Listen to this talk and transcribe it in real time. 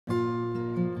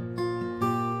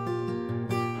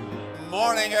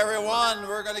morning, everyone.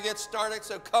 We're going to get started,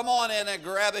 so come on in and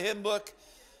grab a hymn book.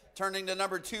 Turning to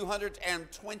number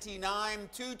 229,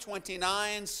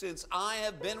 229, Since I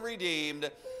Have Been Redeemed.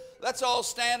 Let's all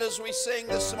stand as we sing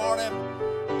this morning.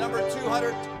 Number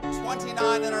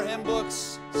 229 in our hymn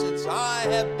books, Since I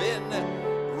Have Been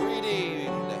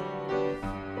Redeemed.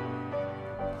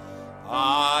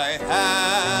 I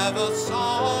have a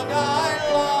song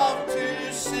I love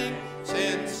to sing,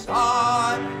 since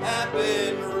I have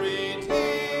been redeemed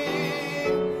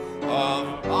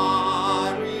of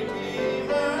my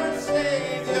Redeemer,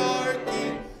 Savior,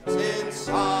 King, since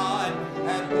I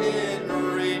have been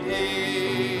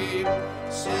redeemed,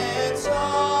 since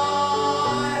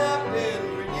I have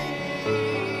been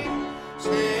redeemed,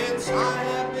 since I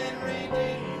have been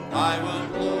redeemed, I will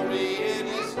glory in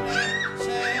His name,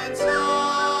 since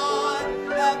I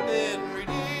have been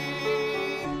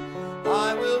redeemed,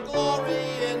 I will glory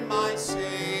in my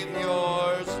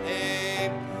Savior's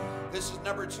name. This is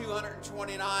number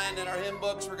 229 in our hymn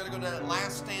books. We're going to go to that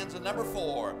last stanza, number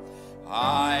 4.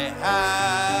 I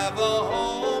have a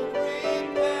home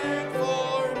prepared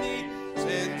for me,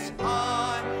 since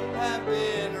I have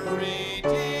been redeemed.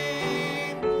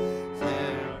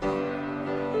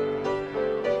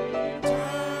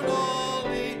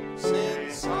 Eternally,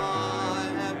 since I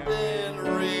have been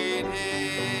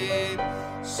redeemed.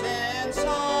 Since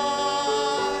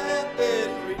I have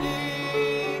been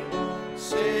redeemed.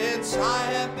 Since I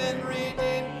have been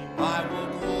redeemed, I will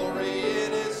glory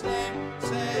in His name.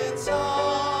 Since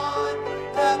I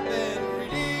have been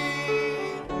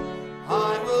redeemed,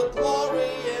 I will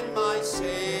glory in my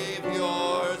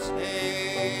Savior's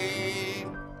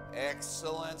name.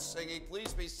 Excellent singing.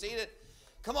 Please be seated.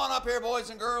 Come on up here, boys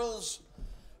and girls.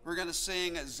 We're going to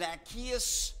sing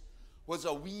Zacchaeus was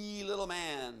a wee little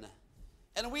man.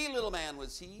 And a wee little man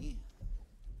was he.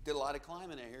 Did a lot of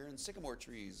climbing in here in sycamore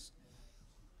trees.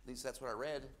 At least that's what I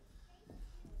read.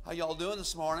 How y'all doing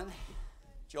this morning?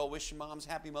 Did y'all wish your moms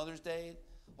happy Mother's Day?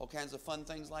 All kinds of fun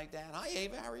things like that. Hi,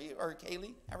 Ava. How are you? Or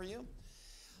Kaylee. How are you?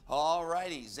 All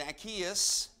righty.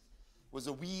 Zacchaeus was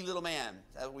a wee little man.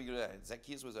 That's what we do.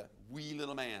 Zacchaeus was a wee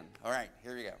little man. All right.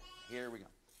 Here we go. Here we go.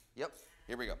 Yep.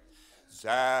 Here we go.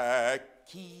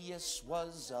 Zacchaeus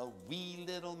was a wee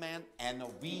little man, and a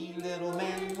wee little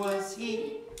man was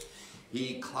he.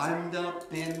 He climbed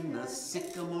up in the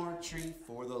sycamore tree,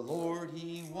 for the Lord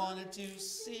he wanted to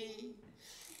see.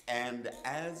 And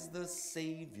as the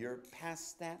Savior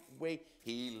passed that way,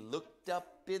 he looked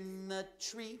up in the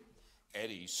tree,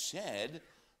 and he said,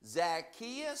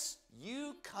 Zacchaeus,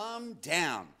 you come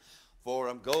down, for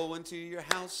I'm going to your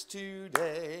house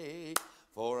today.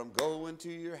 For I'm going to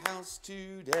your house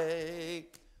today.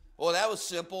 Oh, that was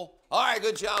simple. All right,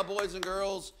 good job, boys and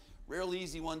girls. Real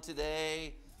easy one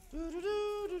today.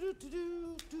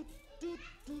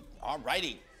 All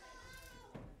righty.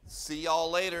 See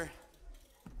y'all later.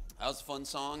 That was a fun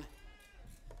song.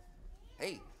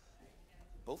 Hey,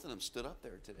 both of them stood up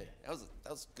there today. That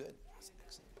was good. That was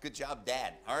excellent. Good job,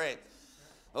 Dad. All right.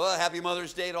 Well, happy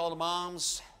Mother's Day to all the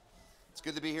moms. It's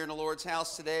good to be here in the Lord's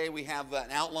house today. We have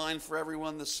an outline for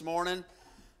everyone this morning.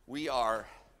 We are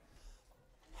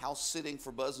house sitting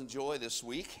for Buzz and Joy this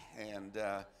week, and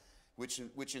which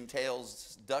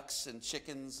entails ducks and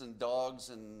chickens and dogs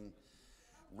and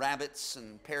rabbits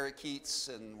and parakeets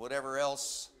and whatever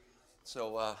else.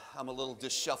 So I'm a little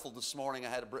disheveled this morning. I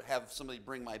had to have somebody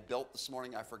bring my belt this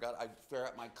morning. I forgot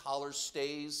my collar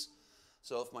stays.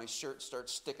 So if my shirt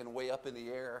starts sticking way up in the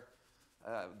air,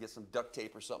 get some duct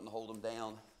tape or something to hold them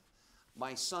down.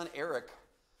 My son Eric,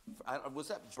 was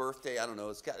that birthday? I don't know.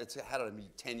 It's had to be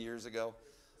 10 years ago.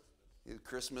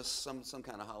 Christmas, some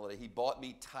kind of holiday. He bought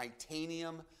me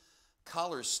titanium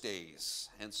collar stays.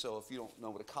 And so if you don't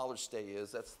know what a collar stay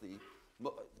is, that's the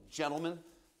gentlemen.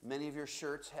 Many of your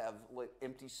shirts have like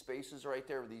empty spaces right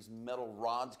there where these metal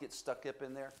rods get stuck up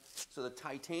in there. So the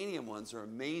titanium ones are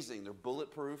amazing. They're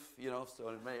bulletproof, so if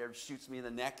anybody ever shoots me in the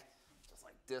neck, just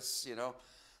like this,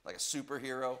 like a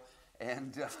superhero.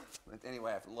 And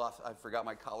anyway, I forgot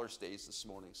my collar stays this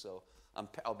morning, so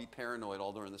I'll be paranoid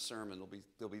all during the sermon.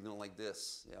 They'll be doing like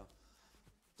this,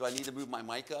 Do I need to move my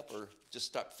mic up or just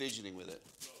stop fidgeting with it?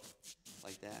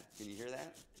 Like that. Can you hear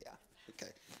that? Yeah.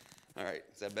 Okay. All right.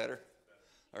 Is that better?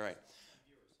 All right.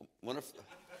 Wonder if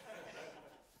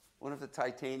the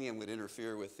titanium would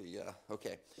interfere with the,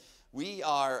 okay.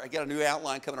 I got a new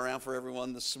outline coming around for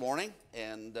everyone this morning,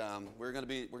 and we're going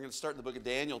to start in the book of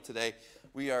Daniel today.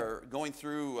 We are going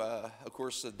through, of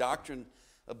course, the doctrine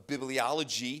of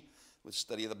Bibloliogy, with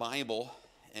study of the Bible,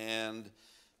 and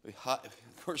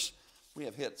of course, we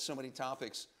have hit so many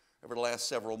topics over the last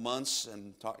several months,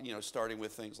 and starting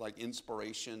with things like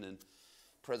inspiration and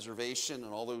preservation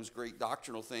and all those great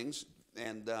doctrinal things.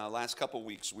 And last couple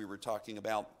weeks we were talking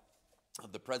about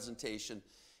the presentation,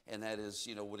 and that is,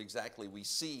 what exactly we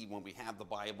see when we have the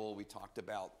Bible. We talked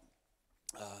about,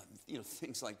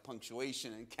 things like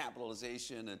punctuation and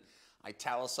capitalization and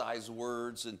italicized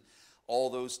words and all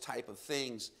those type of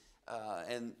things.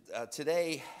 And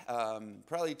today,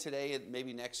 probably today and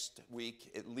maybe next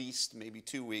week, at least maybe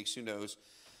 2 weeks, who knows,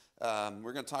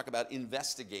 we're going to talk about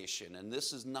investigation. And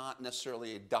this is not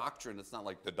necessarily a doctrine. It's not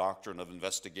like the doctrine of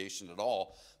investigation at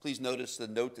all. Please notice the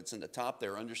note that's in the top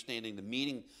there. Understanding the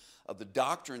meaning of the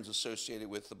doctrines associated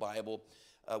with the Bible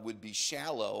would be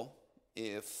shallow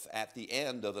if at the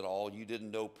end of it all you did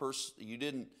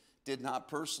not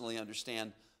personally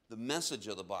understand the message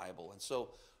of the Bible. And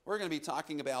so we're going to be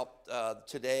talking about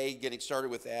today, getting started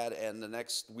with that, and the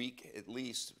next week at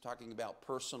least, talking about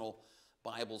personal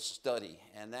Bible study.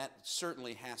 And that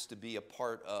certainly has to be a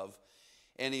part of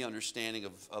any understanding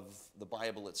of the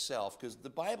Bible itself, because the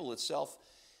Bible itself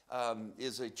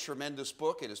is a tremendous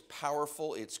book. It is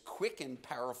powerful. It's quick and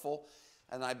powerful.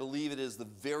 And I believe it is the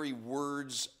very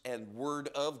words and word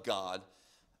of God.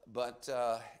 But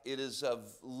it is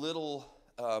of little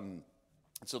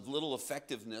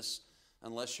effectiveness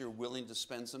unless you're willing to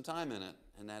spend some time in it.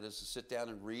 And that is to sit down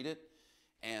and read it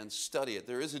and study it.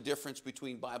 There is a difference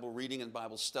between Bible reading and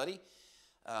Bible study.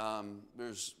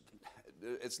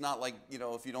 It's not like,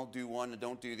 if you don't do one and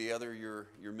don't do the other,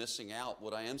 you're missing out.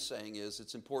 What I am saying is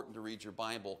it's important to read your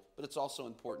Bible, but it's also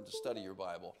important to study your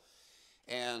Bible.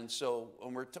 And so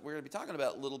when we're going to be talking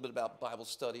about a little bit about Bible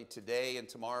study today and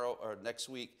tomorrow or next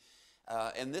week.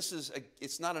 And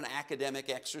it's not an academic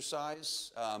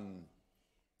exercise.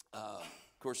 Of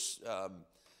course,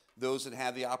 those that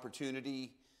have the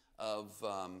opportunity of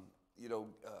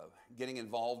getting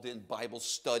involved in Bible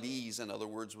studies, in other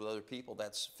words, with other people,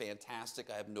 that's fantastic.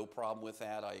 I have no problem with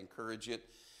that. I encourage it.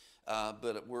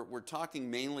 But we're talking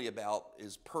mainly about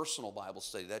is personal Bible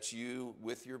study. That's you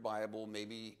with your Bible,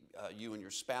 maybe you and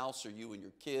your spouse or you and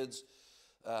your kids.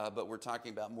 But we're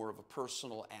talking about more of a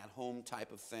personal at-home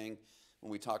type of thing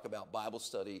when we talk about Bible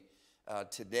study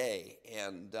today.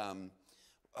 And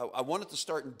I wanted to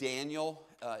start in Daniel.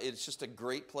 It's just a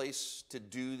great place to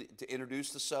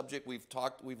introduce the subject.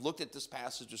 We've looked at this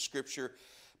passage of Scripture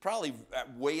probably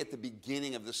way at the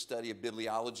beginning of the study of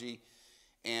Bibloliogy,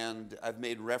 and I've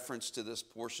made reference to this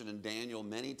portion in Daniel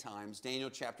many times.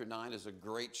 Daniel chapter 9 is a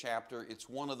great chapter. It's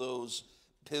one of those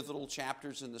pivotal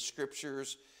chapters in the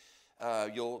Scriptures.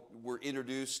 We're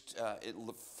introduced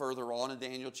further on in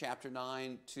Daniel chapter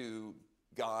 9 to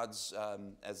God's,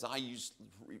 as I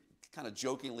kind of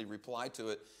jokingly reply to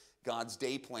it, God's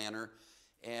day planner.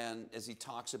 And as he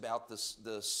talks about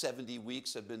the 70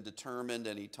 weeks have been determined,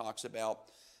 and he talks about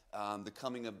the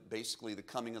coming of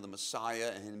the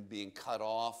Messiah and him being cut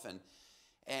off.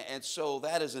 And so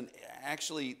that is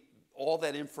actually all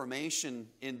that information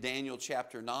in Daniel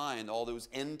chapter 9, all those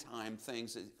end time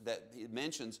things that he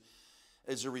mentions,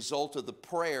 is a result of the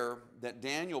prayer that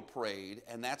Daniel prayed,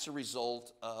 and that's a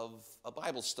result of a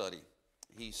Bible study.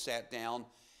 He sat down,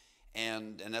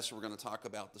 and that's what we're going to talk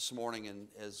about this morning and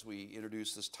as we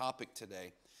introduce this topic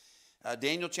today.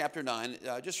 Daniel chapter 9,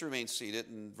 just remain seated.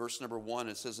 In verse number 1,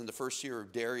 it says, in the first year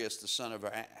of Darius, the son of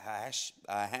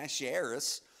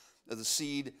Ahasuerus, of the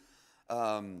seed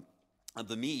of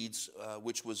the Medes,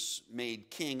 which was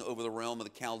made king over the realm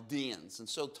of the Chaldeans. And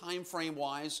so time frame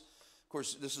wise, of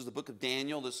course, this is the book of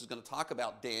Daniel. This is going to talk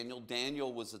about Daniel.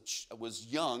 Daniel was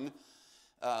young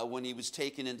when he was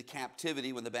taken into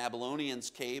captivity, when the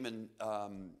Babylonians came and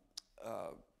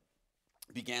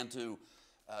began to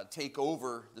take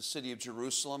over the city of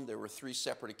Jerusalem. There were 3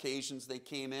 separate occasions they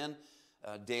came in.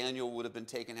 Daniel would have been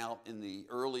taken out in the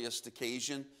earliest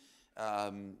occasion.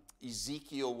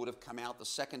 Ezekiel would have come out the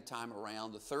second time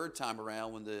around. The third time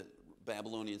around, when the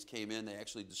Babylonians came in, they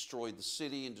actually destroyed the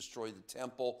city and destroyed the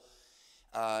temple.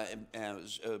 And it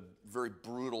was a very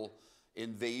brutal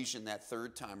invasion that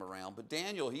third time around. But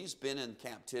Daniel, he's been in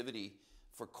captivity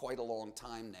for quite a long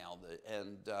time now,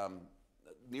 and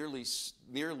nearly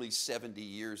 70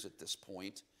 years at this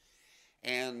point,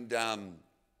 and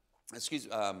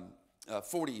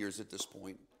 40 years at this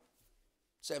point,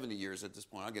 70 years at this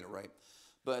point. I'll get it right.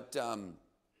 But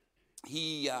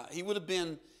he would have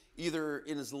been either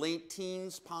in his late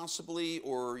teens, possibly,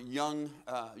 or young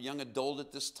adult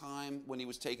at this time when he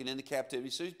was taken into captivity.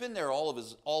 So he's been there all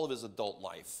of his adult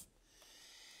life.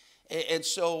 And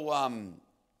so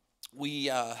we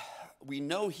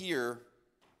know here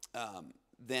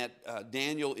that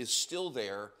Daniel is still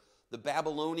there. The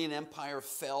Babylonian Empire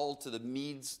fell to the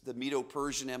Medes, the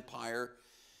Medo-Persian Empire.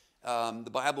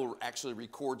 The Bible actually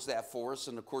records that for us,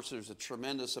 and of course there's a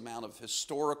tremendous amount of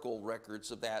historical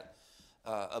records of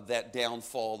that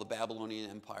downfall, the Babylonian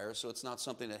Empire, so it's not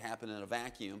something that happened in a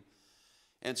vacuum.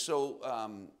 And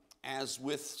so as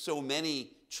with so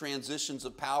many transitions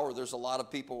of power, there's a lot of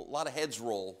people, a lot of heads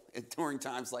roll during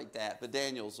times like that, but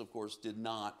Daniel's, of course, did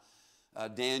not.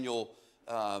 Daniel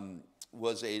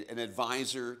was an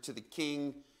advisor to the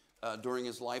king during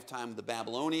his lifetime of the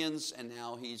Babylonians, and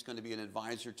now he's going to be an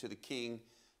advisor to the king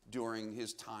during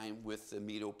his time with the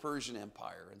Medo-Persian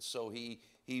Empire. And so he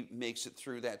makes it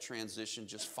through that transition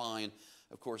just fine.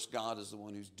 Of course, God is the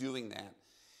one who's doing that.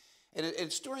 And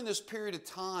it's during this period of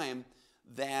time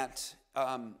that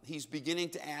he's beginning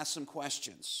to ask some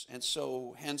questions. And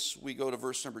so hence we go to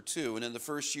verse number 2. And in the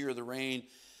first year of the reign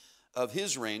of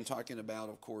his reign, talking about,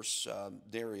 of course,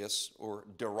 Darius, or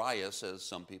Darius, as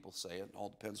some people say. It all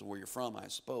depends on where you're from, I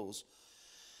suppose.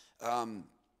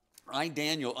 I,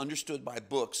 Daniel, understood by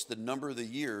books the number of the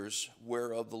years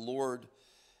whereof the word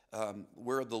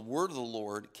of the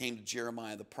Lord came to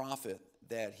Jeremiah the prophet,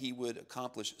 that he would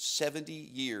accomplish 70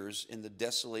 years in the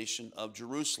desolation of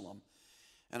Jerusalem.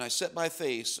 And I set my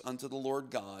face unto the Lord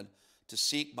God to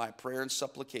seek by prayer and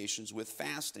supplications with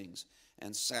fastings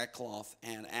and sackcloth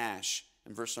and ash.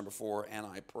 In verse number 4, and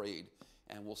I prayed.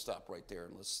 And we'll stop right there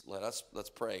and let's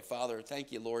pray. Father,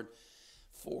 thank you, Lord,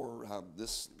 for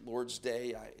this Lord's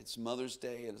Day. It's Mother's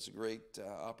Day, and it's a great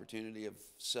opportunity of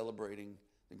celebrating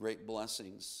the great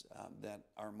blessings that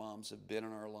our moms have been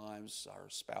in our lives, our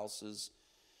spouses.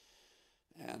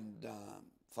 And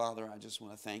Father, I just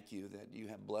want to thank you that you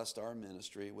have blessed our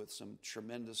ministry with some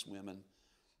tremendous women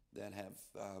that have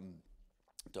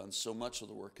done so much of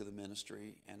the work of the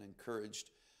ministry and encouraged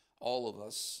all of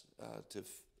us to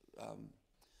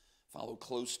follow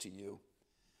close to you.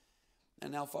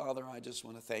 And now, Father, I just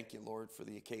want to thank you, Lord, for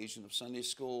the occasion of Sunday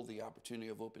school, the opportunity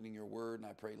of opening your word. And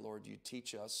I pray, Lord, you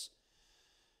teach us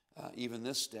even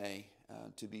this day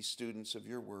to be students of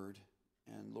your word.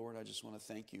 And Lord, I just want to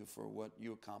thank you for what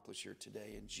you accomplish here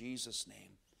today. In Jesus'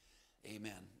 name,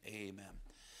 amen. Amen.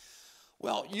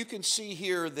 Well, you can see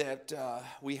here that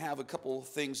we have a couple of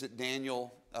things that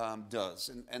Daniel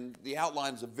does. And the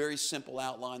outline is a very simple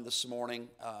outline this morning.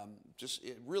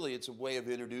 It's a way of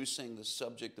introducing the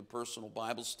subject of personal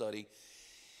Bible study.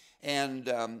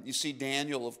 And you see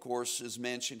Daniel, of course, is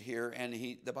mentioned here. And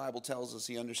the Bible tells us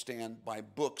he understands by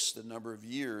books the number of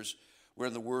years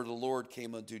where the word of the Lord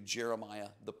came unto Jeremiah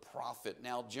the prophet.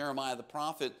 Now, Jeremiah the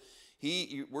prophet,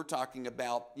 we're talking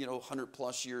about 100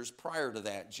 plus years prior to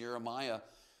that. Jeremiah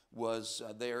was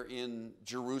there in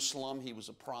Jerusalem. He was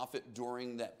a prophet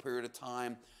during that period of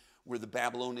time where the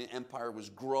Babylonian Empire was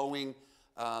growing.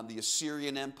 The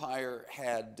Assyrian Empire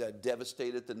had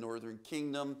devastated the northern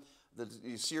kingdom.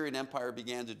 The Assyrian Empire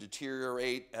began to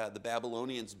deteriorate. The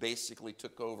Babylonians basically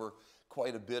took over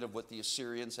quite a bit of what the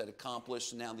Assyrians had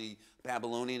accomplished. Now the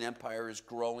Babylonian Empire is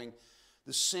growing.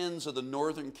 The sins of the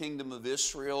northern kingdom of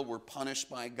Israel were punished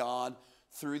by God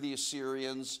through the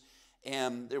Assyrians.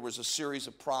 And there was a series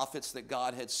of prophets that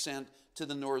God had sent to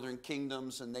the northern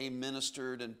kingdoms, and they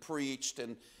ministered and preached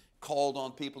and called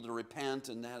on people to repent.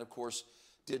 And that, of course,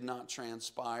 did not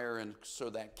transpire. And so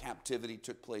that captivity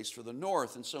took place for the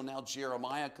north. And so now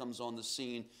Jeremiah comes on the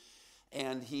scene,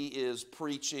 and he is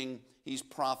preaching, he's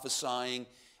prophesying.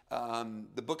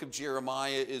 The book of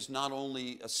Jeremiah is not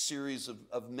only a series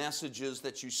of messages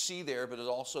that you see there, but it's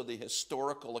also the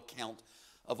historical account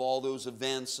of all those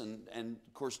events. And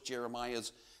of course, Jeremiah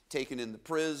is taken into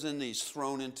prison. He's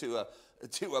thrown into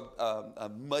a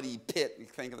muddy pit. You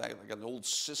think of that like an old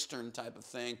cistern type of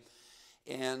thing.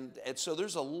 And so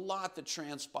there's a lot that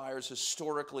transpires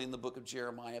historically in the book of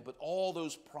Jeremiah, but all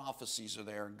those prophecies are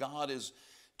there. God is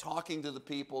talking to the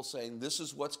people, saying, this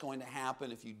is what's going to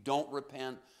happen if you don't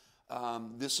repent.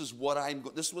 This is what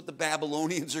the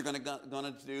Babylonians are going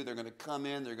to do. They're going to come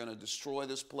in. They're going to destroy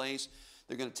this place.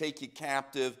 They're going to take you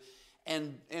captive.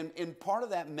 And part of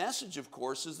that message, of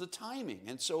course, is the timing.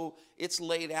 And so it's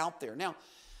laid out there. Now,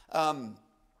 I'm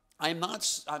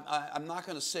not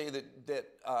going to say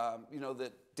that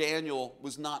Daniel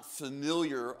was not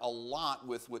familiar a lot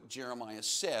with what Jeremiah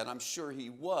said. I'm sure he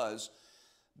was.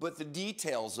 But the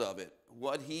details of it,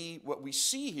 what we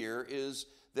see here is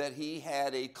that he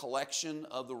had a collection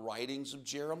of the writings of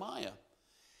Jeremiah.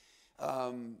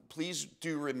 Please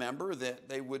do remember that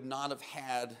they would not have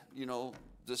had,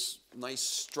 this nice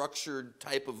structured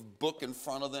type of book in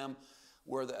front of them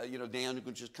where Daniel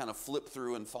could just kind of flip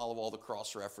through and follow all the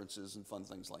cross references and fun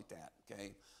things like that.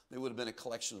 Okay, there would have been a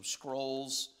collection of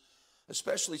scrolls.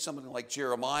 Especially something like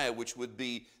Jeremiah, which would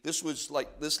be, this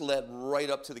led right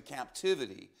up to the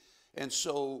captivity. And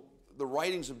so the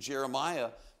writings of Jeremiah,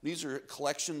 these are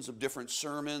collections of different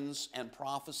sermons and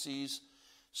prophecies.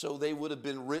 So they would have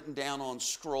been written down on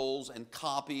scrolls and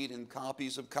copied in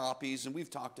copies of copies, and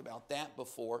we've talked about that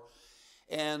before.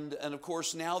 And of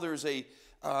course now there's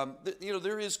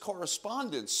there is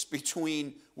correspondence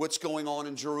between what's going on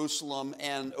in Jerusalem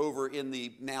and over in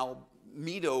the now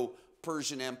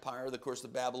Medo-Persian Empire, of course the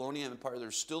Babylonian Empire.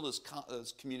 There's still this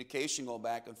communication going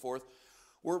back and forth.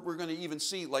 We're going to even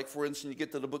see, like for instance, you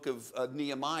get to the book of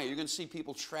Nehemiah, you're going to see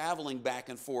people traveling back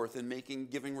and forth and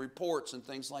giving reports and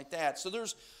things like that. So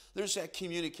there's that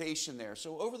communication there.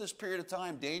 So over this period of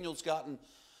time, Daniel's gotten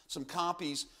some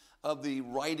copies of the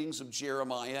writings of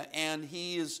Jeremiah, and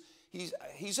he's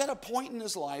at a point in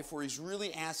his life where he's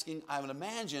really asking, I would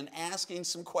imagine, asking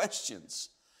some questions.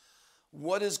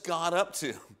 What is God up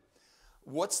to?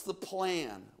 What's the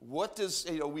plan? What does,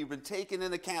 we've been taken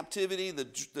into captivity.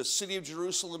 The city of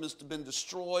Jerusalem has been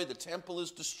destroyed. The temple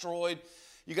is destroyed.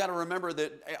 You got to remember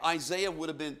that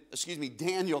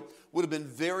Daniel would have been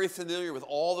very familiar with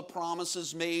all the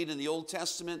promises made in the Old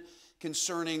Testament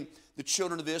concerning the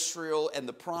children of Israel and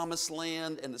the promised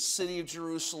land and the city of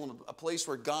Jerusalem, a place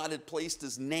where God had placed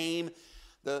his name,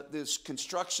 this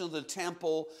construction of the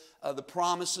temple, the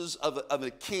promises of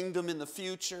a kingdom in the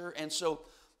future. And so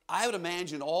I would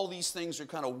imagine all these things are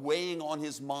kind of weighing on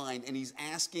his mind, and he's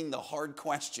asking the hard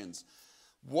questions.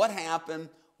 What happened?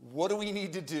 What do we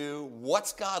need to do?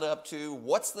 What's God up to?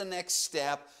 What's the next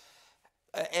step?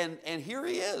 And here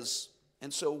he is.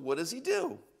 And so what does he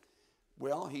do?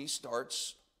 Well, he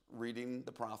starts reading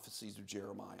the prophecies of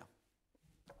Jeremiah.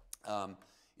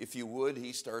 If you would,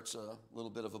 he starts a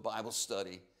little bit of a Bible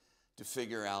study to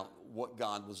figure out what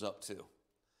God was up to.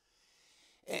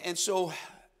 And so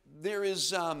there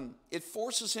is, it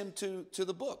forces him to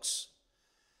the books.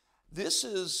 This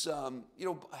is,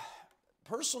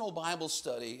 personal Bible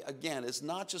study, again, is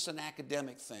not just an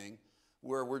academic thing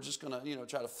where we're just going to,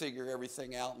 try to figure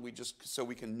everything out and so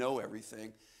we can know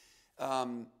everything.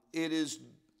 It is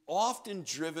often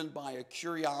driven by a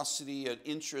curiosity, an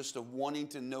interest of wanting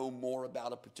to know more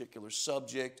about a particular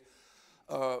subject,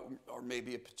 or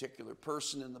maybe a particular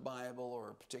person in the Bible,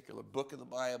 or a particular book in the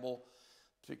Bible,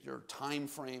 particular time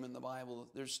frame in the Bible.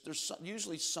 There's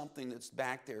usually something that's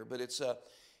back there, but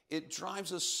it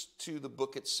drives us to the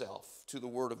book itself, to the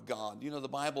Word of God. The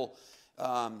Bible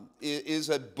is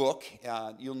a book.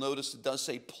 You'll notice it does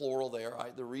say plural there.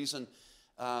 The reason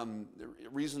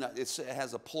it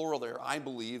has a plural there, I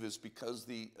believe, is because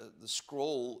the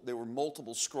scroll, there were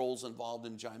multiple scrolls involved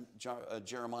in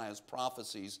Jeremiah's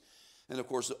prophecies. And of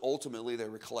course, ultimately they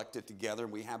were collected together,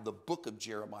 and we have the book of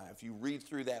Jeremiah. If you read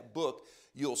through that book,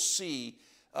 you'll see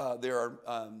there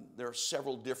are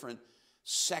several different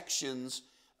sections.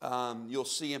 You'll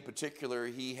see in particular,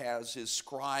 he has his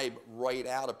scribe write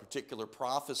out a particular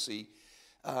prophecy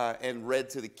and read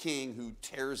to the king, who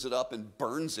tears it up and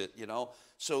burns it,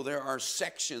 So there are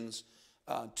sections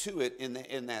to it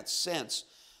in that sense.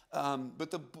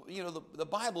 But the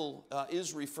Bible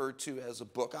is referred to as a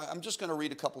book. I'm just going to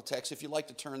read a couple texts. If you'd like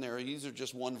to turn there, these are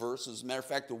just one verse. As a matter of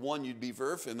fact, the one you'd be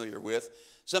very familiar with.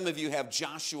 Some of you have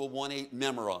Joshua 1:8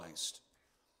 memorized.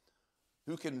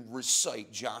 Who can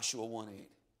recite Joshua 1:8?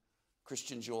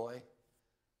 Christian Joy?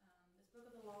 This book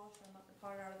of the law shall not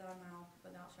depart out of thy mouth,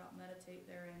 but thou shalt meditate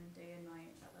therein day and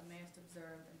night, that thou mayest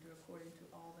observe and do according to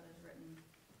all that is written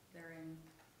therein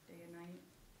day and night.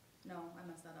 No, I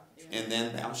messed that up. And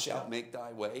then thou shalt make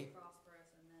thy way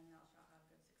prosperous, and then thou shalt have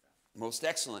good success. most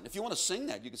excellent. If you want to sing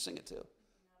that, you can sing it too.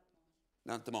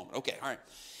 Not at the moment. Okay, all right.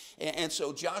 And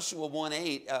so Joshua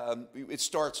 1:8, it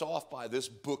starts off by this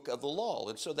book of the law.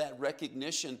 And so that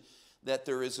recognition that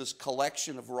there is this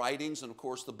collection of writings, and of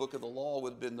course the book of the law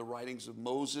would have been the writings of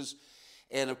Moses.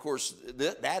 And of course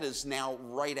that is now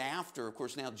right after, of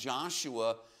course now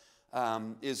Joshua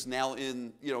is now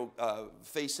in,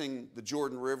 facing the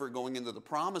Jordan River going into the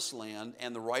promised land,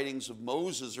 and the writings of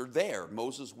Moses are there.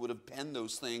 Moses would have penned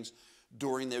those things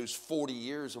during those 40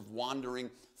 years of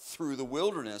wandering through the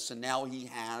wilderness, and now he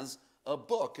has a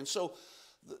book. And so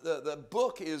the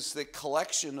book is the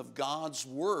collection of God's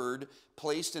word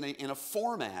placed in a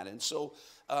format. And so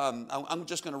I'm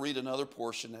just going to read another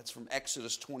portion that's from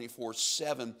Exodus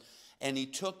 24:7. And he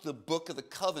took the book of the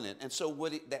covenant. And so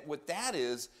what that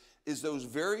is those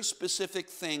very specific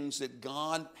things that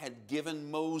God had given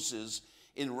Moses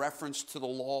in reference to the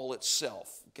law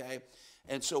itself, okay?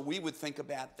 And so we would think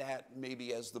about that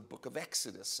maybe as the book of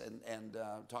Exodus and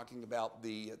talking about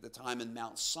the time in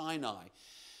Mount Sinai.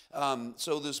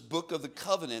 So this book of the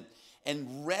covenant,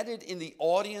 and read it in the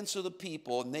audience of the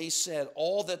people, and they said,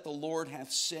 all that the Lord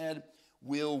hath said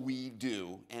will we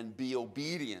do, and be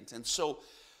obedient. And so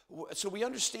So we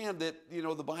understand that,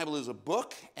 the Bible is a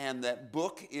book, and that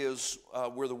book is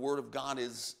where the Word of God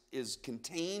is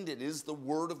contained. It is the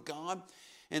Word of God.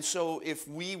 And so if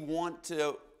we want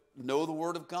to know the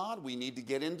Word of God, we need to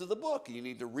get into the book. You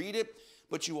need to read it,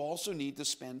 but you also need to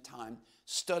spend time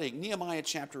studying. Nehemiah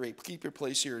chapter 8. Keep your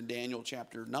place here in Daniel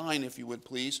chapter 9, if you would,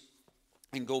 please,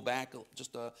 and go back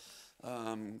just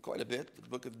quite a bit, the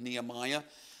book of Nehemiah.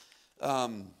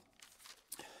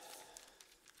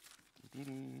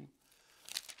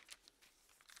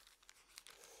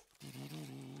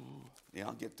 Yeah,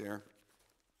 I'll get there.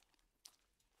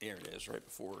 There it is, right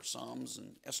before Psalms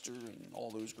and Esther and all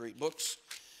those great books.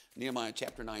 Nehemiah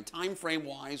chapter 9. Time frame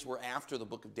wise, we're after the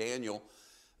book of Daniel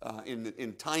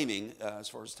in timing, as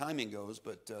far as timing goes,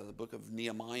 but the book of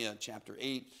Nehemiah chapter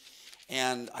 8.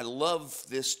 And I love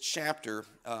this chapter.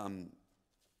 And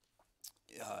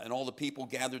all the people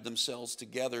gathered themselves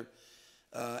together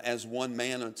as one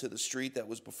man unto the street that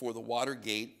was before the water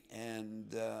gate,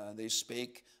 and they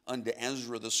spake unto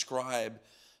Ezra the scribe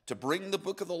to bring the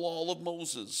book of the law of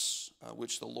Moses,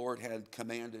 which the Lord had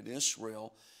commanded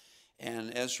Israel.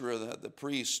 And Ezra the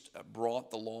priest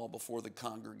brought the law before the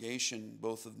congregation,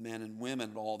 both of men and women,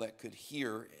 and all that could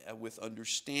hear with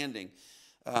understanding.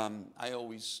 I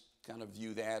always kind of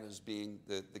view that as being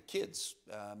the kids,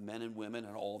 men and women,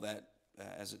 and all that,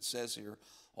 as it says here,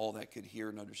 all that could hear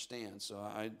and understand. So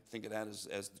I think of that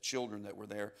as the children that were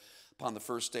there upon the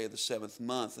first day of the 7th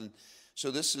month. And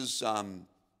so this is a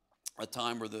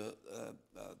time where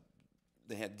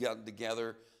they had gotten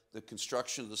together. The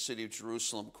construction of the city of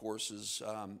Jerusalem, of course,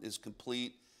 is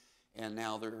complete, and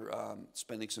now they're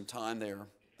spending some time there.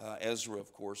 Ezra,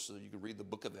 of course, so you can read the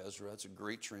book of Ezra. That's a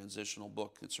great transitional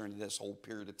book concerning this whole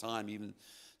period of time, even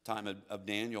time of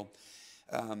Daniel.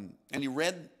 And he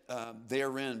read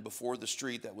therein before the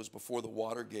street that was before the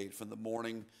water gate from the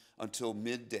morning until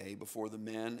midday before the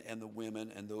men and the women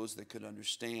and those that could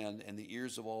understand. And the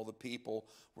ears of all the people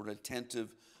were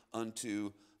attentive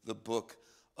unto the book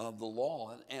of the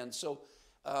law. And so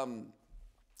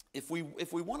if we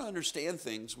want to understand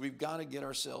things, we've got to get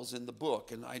ourselves in the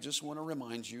book. And I just want to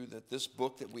remind you that this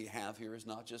book that we have here is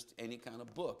not just any kind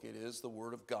of book. It is the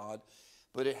Word of God,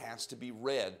 but it has to be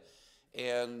read.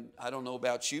 And I don't know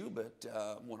about you, but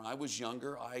when I was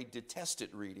younger, I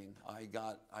detested reading. I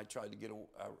tried to get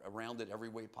around it every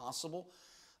way possible.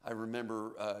 I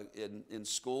remember in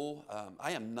school,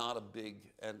 I am not a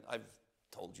big, and I've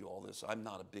told you all this, I'm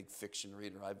not a big fiction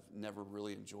reader. I've never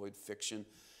really enjoyed fiction.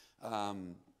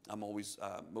 I'm always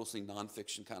mostly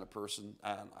nonfiction kind of person.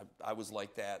 I was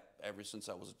like that ever since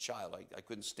I was a child. I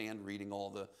couldn't stand reading all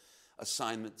the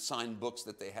signed books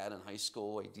that they had in high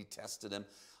school. I detested them.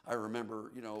 I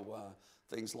remember,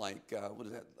 things like, what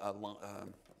is that,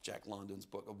 Jack London's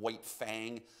book, A White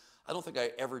Fang. I don't think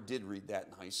I ever did read that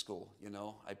in high school,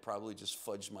 I probably just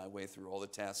fudged my way through all the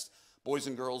tests. Boys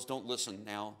and girls, don't listen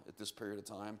now at this period of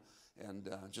time,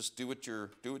 and just do what your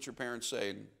parents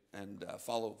say, and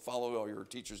follow all your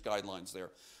teacher's guidelines there.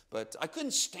 But I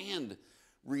couldn't stand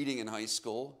reading in high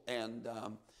school, and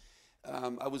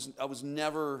I was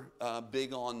never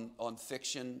big on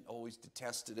fiction. Always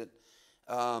detested it.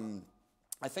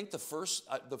 I think the first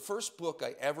book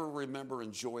I ever remember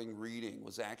enjoying reading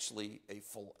was actually a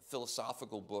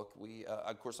philosophical book.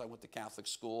 Of course, I went to Catholic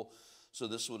school, so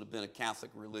this would have been a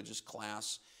Catholic religious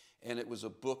class, and it was a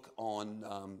book on.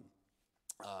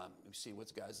 Let me see,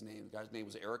 what's the guy's name? The guy's name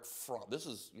was Eric Fromm. This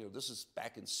is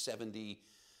back in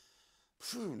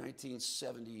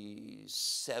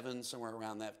 1977, somewhere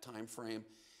around that time frame.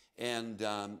 And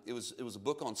it was a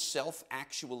book on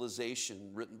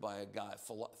self-actualization written by a guy,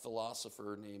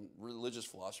 religious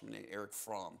philosopher named Eric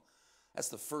Fromm. That's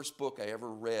the first book I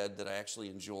ever read that I actually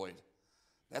enjoyed.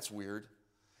 That's weird.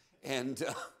 And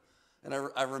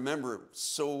I remember it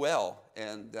so well,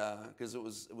 and because it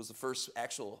was the first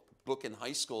actual book in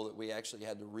high school that we actually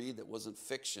had to read that wasn't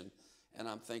fiction. And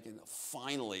I'm thinking,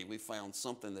 finally, we found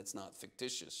something that's not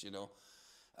fictitious,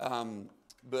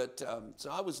 So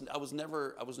I was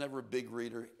never a big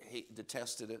reader.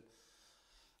 Detested it.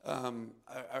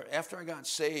 After I got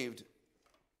saved,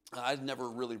 I'd never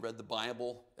really read the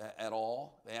Bible at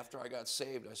all. After I got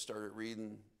saved, I started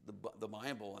reading the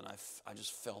Bible, and I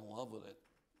just fell in love with it,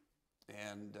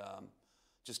 and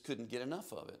just couldn't get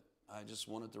enough of it. I just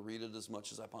wanted to read it as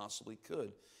much as I possibly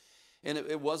could. And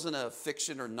it wasn't a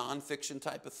fiction or nonfiction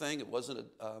type of thing. It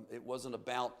wasn't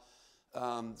about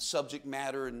subject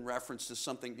matter in reference to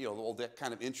something, that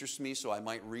kind of interests me, so I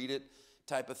might read it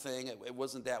type of thing. It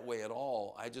wasn't that way at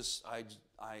all. I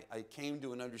came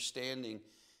to an understanding,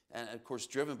 and of course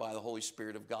driven by the Holy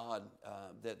Spirit of God,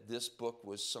 that this book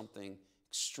was something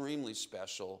extremely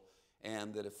special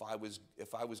and that if I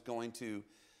was going to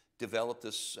develop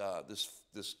this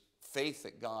faith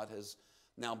that God has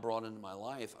now brought into my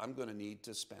life, I'm going to need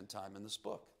to spend time in this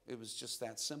book. It was just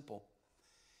that simple.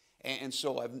 And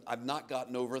so I've not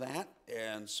gotten over that.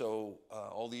 And so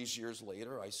all these years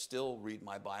later, I still read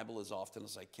my Bible as often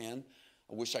as I can.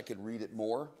 I wish I could read it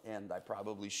more, and I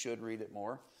probably should read it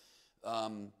more.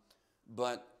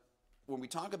 But when we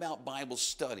talk about Bible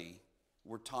study,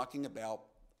 we're talking about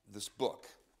this book.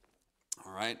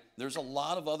 All right? There's a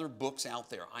lot of other books out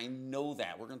there. I know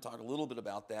that. We're going to talk a little bit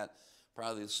about that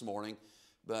probably this morning.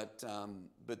 But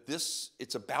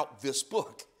it's about this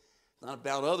book. It's not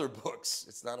about other books.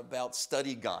 It's not about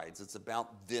study guides. It's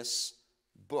about this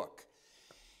book.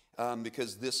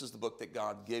 Because this is the book that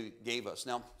God gave us.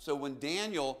 Now, so when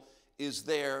Daniel is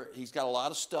there, he's got a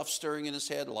lot of stuff stirring in his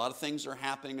head. A lot of things are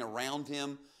happening around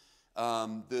him.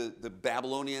 The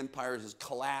Babylonian Empire has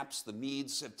collapsed. The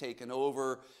Medes have taken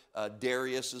over.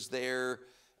 Darius is there.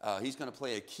 He's going to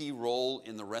play a key role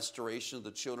in the restoration of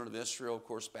the children of Israel, of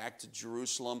course, back to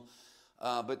Jerusalem.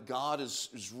 But God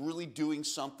is really doing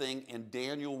something, and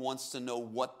Daniel wants to know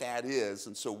what that is.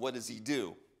 And so what does he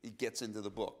do? He gets into the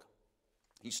book.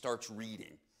 He starts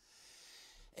reading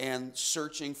and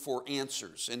searching for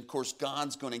answers. And, of course,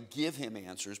 God's going to give him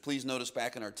answers. Please notice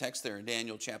back in our text there in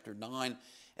Daniel chapter 9,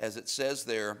 as it says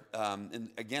there,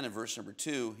 again in verse number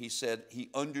 2, he said he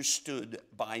understood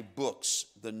by books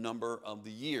the number of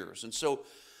the years. And so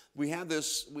we have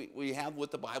this, we have what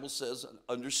the Bible says,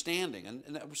 understanding.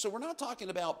 And so we're not talking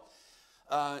about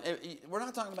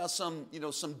some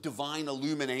divine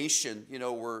illumination,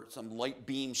 where some light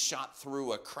beam shot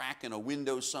through a crack in a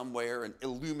window somewhere and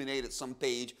illuminated some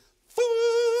page,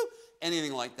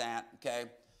 anything like that. Okay,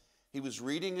 he was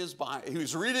reading his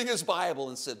Bible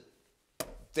and said,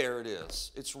 "There it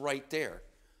is. It's right there.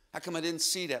 How come I didn't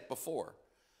see that before?"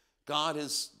 God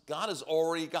has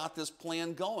already got this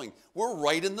plan going. We're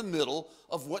right in the middle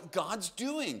of what God's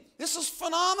doing. This is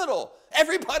phenomenal.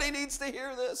 Everybody needs to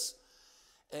hear this.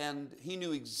 And he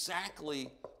knew exactly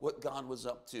what God was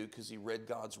up to because he read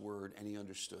God's word and he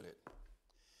understood it.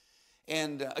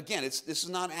 And again, this is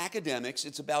not academics.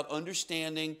 It's about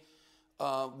understanding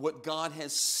what God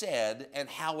has said and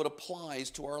how it applies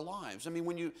to our lives. I mean,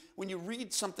 when you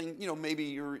read something, maybe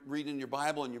you're reading your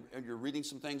Bible and you're reading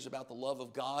some things about the love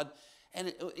of God, and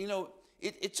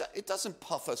it doesn't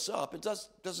puff us up. It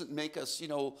doesn't make us,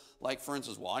 like, for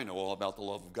instance, well, I know all about the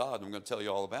love of God, and I'm going to tell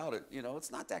you all about it.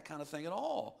 It's not that kind of thing at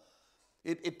all.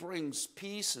 It brings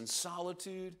peace and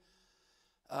solitude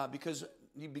because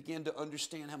you begin to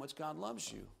understand how much God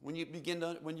loves you. When you begin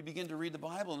to read the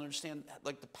Bible and understand,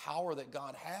 like, the power that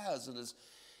God has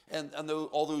and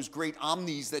all those great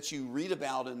omnis that you read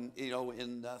about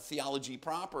in theology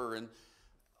proper, and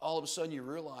all of a sudden you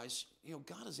realize,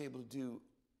 God is able to do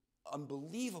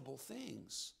unbelievable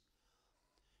things.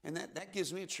 And that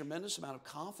gives me a tremendous amount of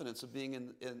confidence of being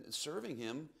in serving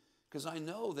him, because I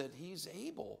know that he's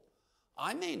able.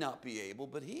 I may not be able,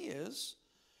 but he is.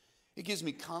 It gives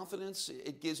me confidence.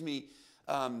 It gives me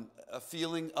a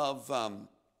feeling of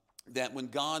that when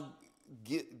God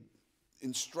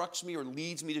instructs me or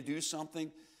leads me to do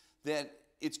something, that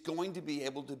it's going to be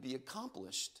able to be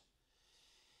accomplished.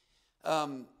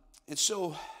 And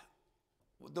so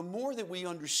the more that we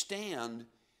understand,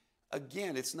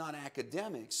 again, it's not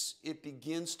academics. It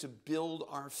begins to build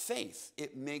our faith.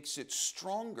 It makes it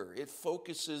stronger. It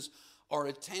focuses our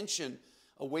attention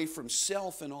away from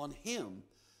self and on him,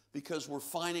 because we're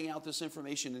finding out this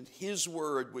information in his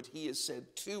word, what he has said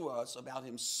to us about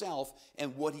himself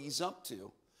and what he's up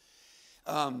to.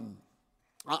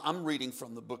 I'm reading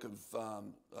from the book of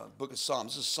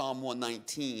Psalms. This is Psalm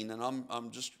 119, and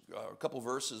I'm just a couple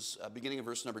verses, beginning of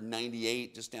verse number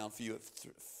 98, just down through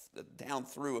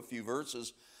a few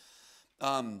verses.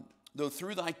 Though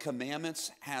through thy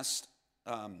commandments hast,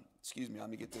 let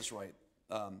me get this right.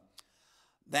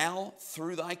 Thou,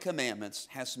 through thy commandments,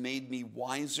 hast made me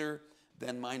wiser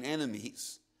than mine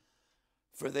enemies,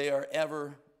 for they are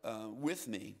ever with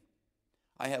me.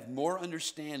 I have more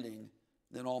understanding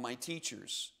than all my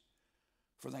teachers,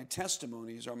 for thy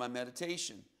testimonies are my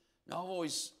meditation. Now, I'm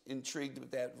always intrigued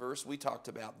with that verse. We talked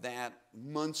about that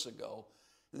months ago.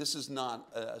 This is not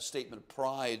a statement of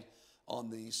pride on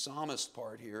the psalmist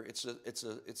part here. It's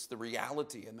the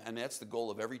reality, and that's the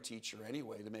goal of every teacher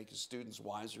anyway, to make his students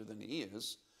wiser than he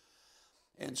is.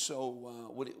 And so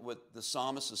what the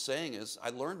psalmist is saying is,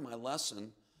 I learned my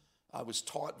lesson, I was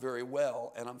taught very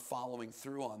well, and I'm following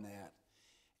through on that.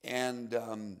 And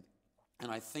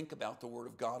I think about the Word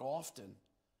of God often.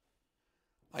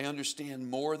 I understand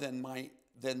more than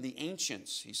the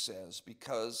ancients, he says,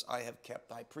 because I have kept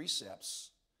thy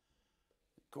precepts.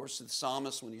 course, the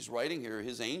psalmist, when he's writing here,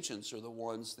 his ancients are the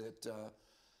ones that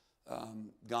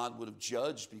God would have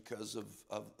judged because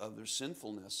of their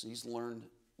sinfulness. He's learned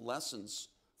lessons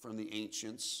from the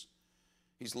ancients.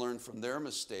 He's learned from their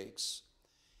mistakes.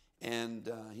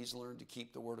 And he's learned to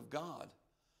keep the word of God.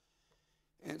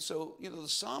 And so, the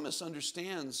psalmist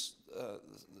understands, the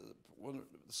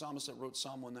psalmist that wrote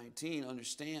Psalm 119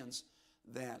 understands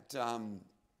that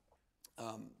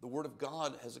the word of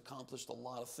God has accomplished a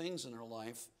lot of things in our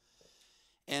life,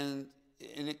 and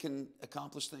it can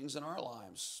accomplish things in our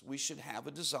lives. We should have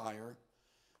a desire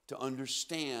to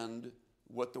understand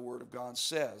what the word of God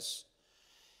says.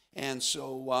 And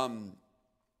so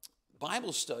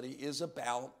Bible study is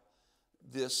about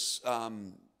this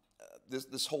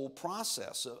whole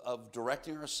process of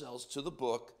directing ourselves to the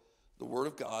book, the Word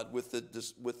of God, with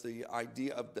the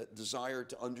idea of the desire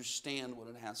to understand what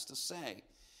it has to say.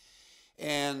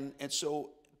 And so,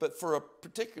 but for a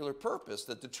particular purpose,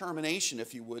 the determination,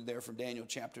 if you would, there from Daniel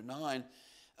chapter 9,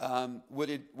 what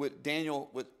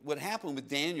happened with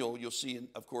Daniel, you'll see,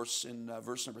 of course, in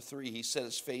verse number 3, he set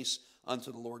his face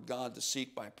unto the Lord God to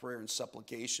seek by prayer and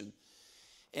supplication.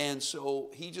 And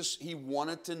so he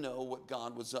wanted to know what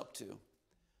God was up to.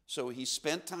 So he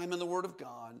spent time in the Word of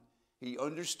God. He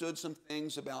understood some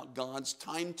things about God's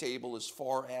timetable as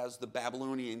far as the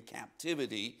Babylonian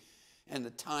captivity and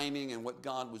the timing and what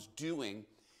God was doing.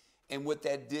 And what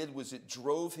that did was it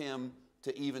drove him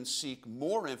to even seek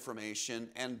more information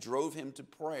and drove him to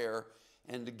prayer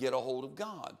and to get a hold of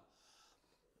God.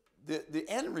 The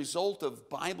end result of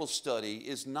Bible study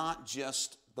is not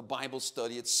just the Bible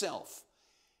study itself.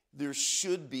 There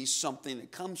should be something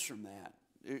that comes from that.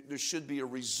 There should be a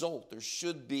result. There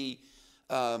should be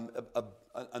an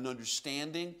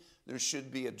understanding. There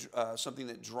should be something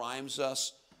that drives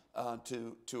us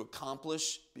to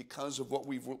accomplish because of what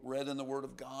we've read in the Word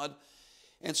of God.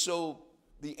 And so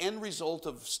the end result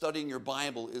of studying your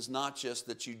Bible is not just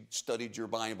that you studied your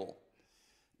Bible.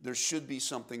 There should be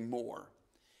something more.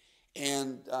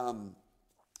 And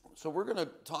so we're going to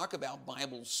talk about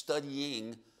Bible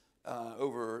studying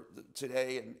over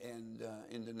today and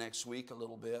into next week a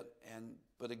little bit.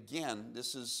 But again,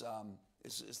 this is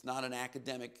it's not an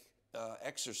academic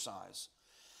exercise.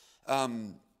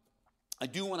 I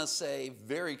do want to say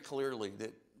very clearly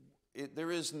that you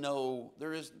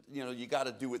got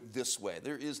to do it this way.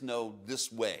 There is no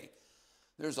this way.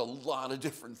 There's a lot of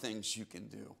different things you can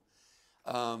do.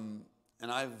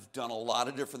 And I've done a lot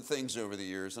of different things over the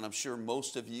years, and I'm sure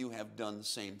most of you have done the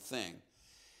same thing.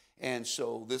 And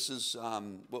so this is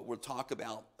what we'll talk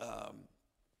about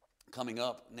coming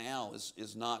up now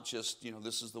is not just,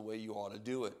 this is the way you ought to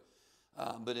do it.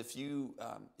 But if you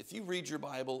read your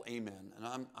Bible, amen.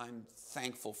 And I'm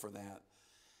thankful for that.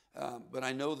 But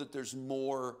I know that there's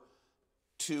more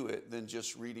to it than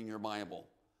just reading your Bible.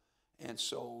 And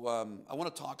so I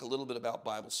want to talk a little bit about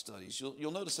Bible studies.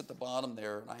 You'll notice at the bottom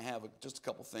there, and I have just a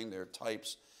couple things there,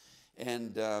 types.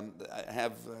 And I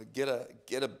have get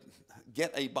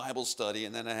a Bible study,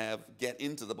 and then I have get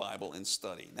into the Bible and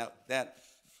study. Now that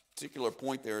particular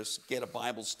point there is get a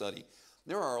Bible study.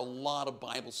 There are a lot of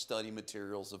Bible study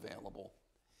materials available,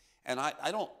 and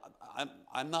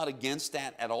I'm not against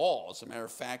that at all. As a matter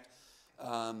of fact,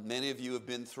 many of you have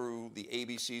been through the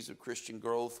ABCs of Christian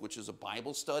Growth, which is a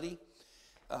Bible study.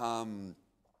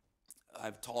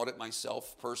 I've taught it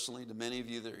myself personally to many of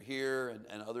you that are here,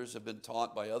 and others have been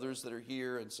taught by others that are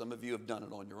here, and some of you have done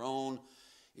it on your own.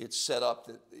 It's set up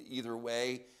that either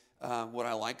way. What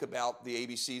I like about the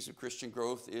ABCs of Christian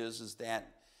Growth is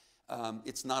that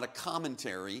it's not a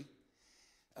commentary.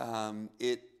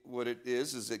 What it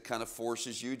is it kind of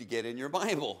forces you to get in your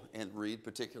Bible and read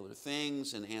particular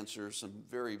things and answer some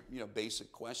very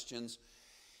basic questions.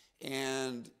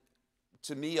 And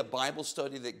to me, a Bible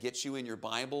study that gets you in your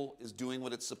Bible is doing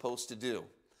what it's supposed to do.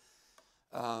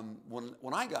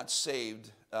 When I got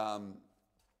saved,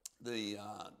 the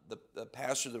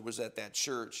pastor that was at that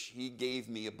church, he gave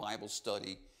me a Bible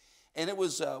study, and it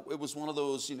was one of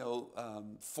those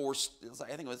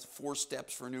I think it was 4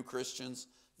 steps for new Christians.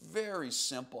 Very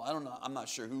simple. I don't know. I'm not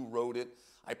sure who wrote it.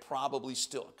 I probably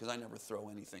still, because I never throw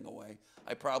anything away,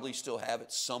 I probably still have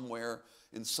it somewhere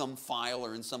in some file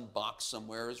or in some box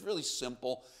somewhere. It's really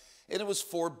simple. And it was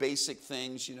 4 basic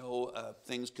things,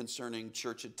 things concerning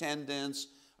church attendance.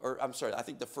 Or I'm sorry, I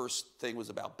think the first thing was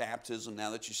about baptism.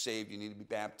 Now that you're saved, you need to be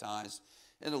baptized.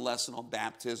 And a lesson on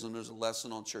baptism. There's a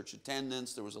lesson on church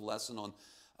attendance. There was a lesson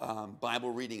on Bible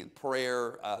reading and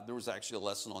prayer. There was actually a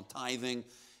lesson on tithing.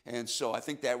 And so I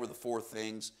think that were the 4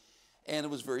 things. And it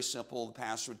was very simple. The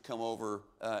pastor would come over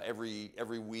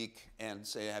every week and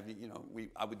say,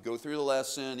 I would go through the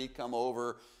lesson. He'd come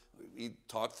over. we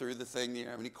talk through the thing. Do you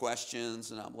have any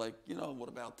questions? And I'm like, what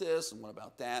about this and what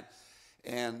about that?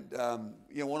 And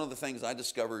one of the things I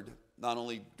discovered not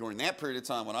only during that period of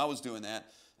time when I was doing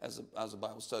that as a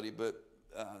Bible study, but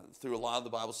through a lot of the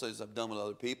Bible studies I've done with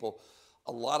other people,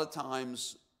 a lot of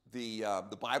times the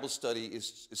Bible study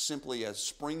is simply a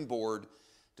springboard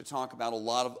to talk about a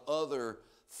lot of other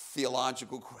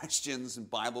theological questions and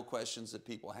Bible questions that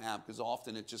people have, because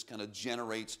often it just kind of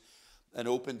generates an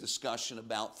open discussion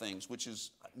about things, which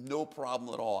is no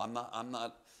problem at all.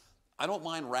 I don't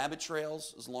mind rabbit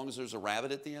trails as long as there's a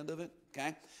rabbit at the end of it.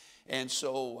 Okay, and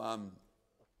so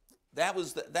that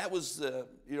was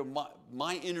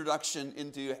my introduction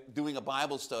into doing a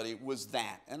Bible study was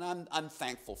that, and I'm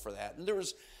thankful for that. And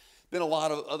there's been a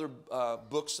lot of other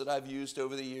books that I've used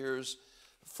over the years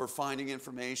for finding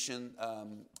information.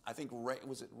 I think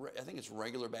it's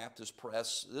Regular Baptist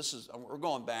Press. We're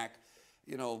going back,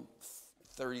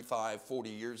 35, 40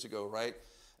 years ago, right?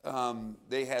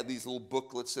 They had these little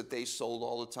booklets that they sold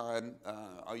all the time.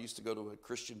 I used to go to a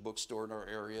Christian bookstore in our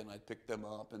area, and I'd pick them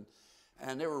up,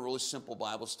 and they were really simple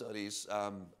Bible studies.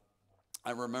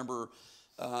 I remember,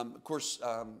 of course,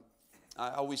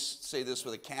 I always say this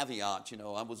with a caveat.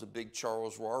 I was a big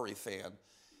Charles Rory fan,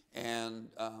 and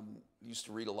used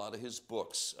to read a lot of his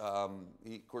books.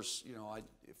 He, of course,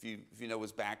 if you know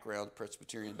his background,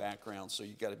 Presbyterian background, so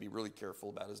you got to be really careful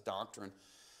about his doctrine.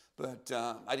 But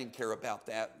I didn't care about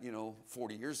that,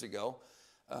 40 years ago.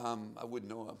 I wouldn't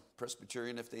know a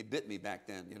Presbyterian if they bit me back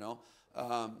then,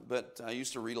 But I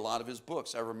used to read a lot of his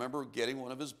books. I remember getting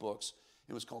one of his books.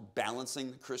 It was called Balancing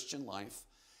the Christian Life.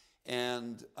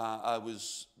 And I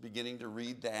was beginning to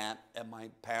read that, and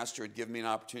my pastor had given me an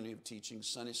opportunity of teaching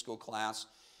Sunday school class.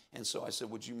 And so I said,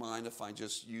 would you mind if I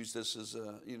just use this as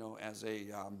a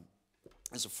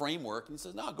framework? And he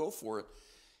said, no, go for it.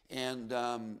 And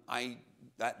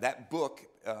that book,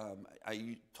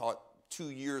 I taught 2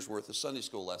 years worth of Sunday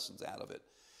school lessons out of it.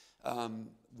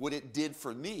 What it did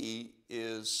for me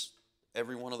is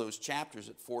every one of those chapters,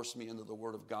 it forced me into the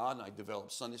Word of God, and I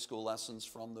developed Sunday school lessons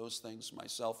from those things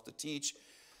myself to teach.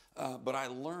 But I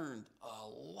learned a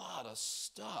lot of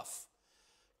stuff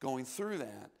going through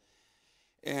that,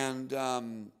 and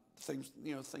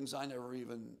things I never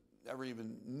even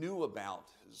knew about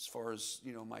as far as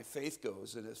my faith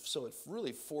goes, and so it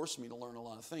really forced me to learn a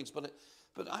lot of things. But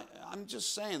I'm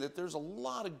just saying that there's a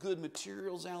lot of good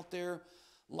materials out there,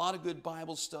 a lot of good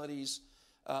Bible studies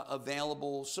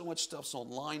available. So much stuff's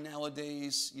online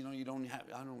nowadays. You don't have.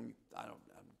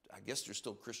 I guess there's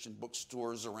still Christian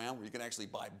bookstores around where you can actually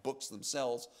buy books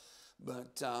themselves,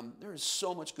 but there is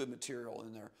so much good material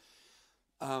in there.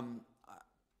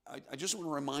 I just want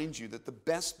to remind you that the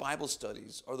best Bible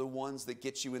studies are the ones that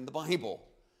get you in the Bible,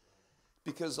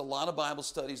 because a lot of Bible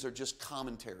studies are just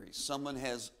commentaries. Someone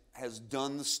has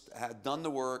done the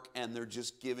work, and they're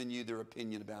just giving you their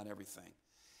opinion about everything.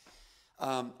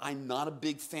 I'm not a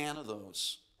big fan of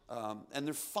those, and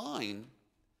they're fine,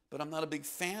 but I'm not a big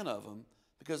fan of them,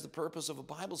 because the purpose of a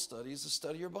Bible study is to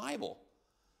study your Bible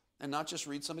and not just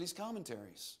read somebody's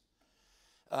commentaries.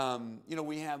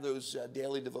 We have those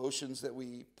daily devotions that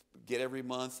we get every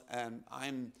month, and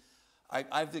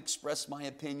I've expressed my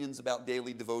opinions about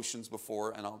daily devotions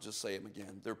before, and I'll just say them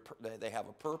again. They have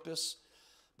a purpose,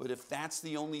 but if that's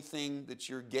the only thing that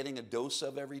you're getting a dose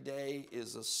of every day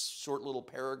is a short little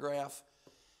paragraph,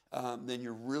 then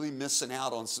you're really missing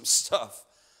out on some stuff.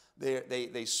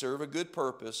 They serve a good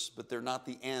purpose, but they're not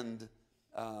the end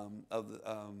of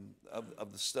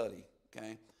the study.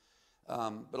 Okay.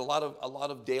 But a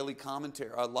lot of daily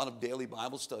commentary, a lot of daily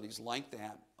Bible studies like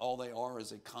that, all they are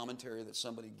is a commentary that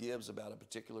somebody gives about a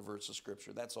particular verse of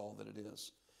Scripture. That's all that it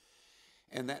is.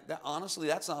 And that honestly,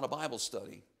 that's not a Bible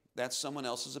study. That's someone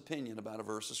else's opinion about a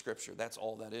verse of Scripture. That's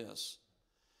all that is.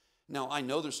 Now, I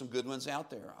know there's some good ones out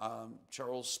there.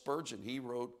 Charles Spurgeon, he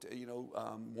wrote,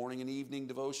 morning and evening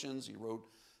devotions. He wrote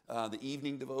the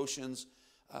evening devotions.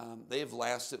 They have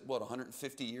lasted,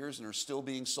 150 years and are still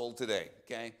being sold today,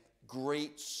 okay?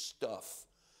 Great stuff.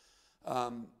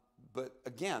 But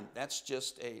again, that's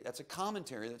a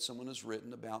commentary that someone has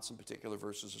written about some particular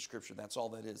verses of Scripture. That's all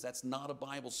that is. That's not a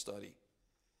Bible study.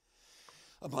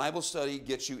 A Bible study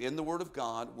gets you in the Word of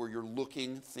God where you're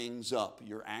looking things up.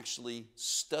 You're actually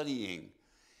studying.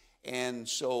 And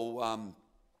so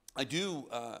I do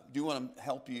want to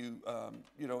help you,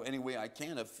 any way I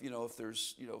can. If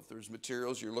there's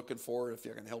materials you're looking for, if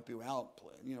I can help you out,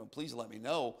 please let me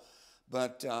know.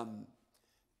 But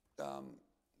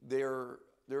there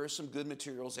are some good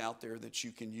materials out there that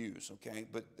you can use, okay?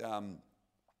 But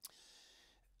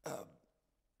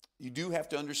you do have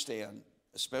to understand,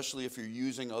 especially if you're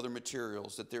using other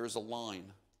materials, that there is a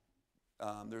line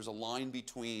There's a line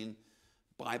between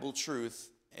Bible truth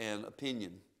and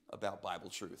opinion about Bible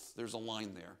truth. There's a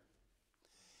line there.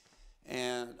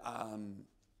 And, I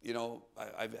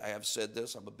have said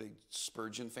this, I'm a big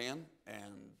Spurgeon fan,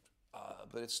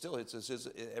 but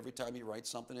every time he writes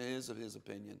something, it is of his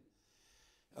opinion.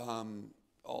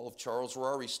 All of Charles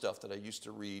Rory's stuff that I used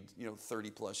to read,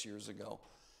 30 plus years ago,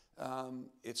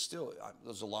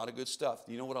 there's a lot of good stuff.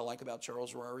 You know what I like about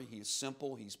Charles Rory? He is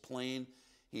simple, he's plain,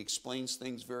 he explains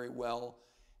things very well,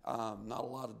 not a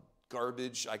lot of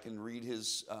garbage. I can read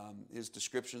his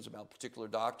descriptions about particular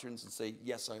doctrines and say,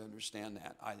 yes, I understand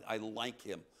that. I like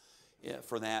him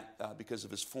for that because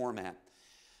of his format.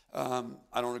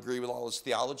 I don't agree with all his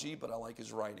theology, but I like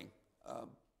his writing.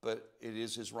 But it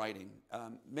is his writing.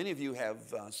 Many of you have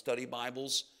study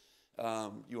Bibles.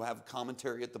 You have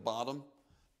commentary at the bottom.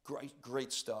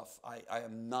 Great stuff. I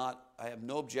have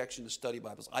no objection to study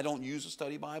Bibles. I don't use a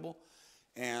study Bible.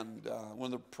 And one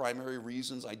of the primary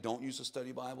reasons I don't use a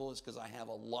study Bible is because I have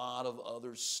a lot of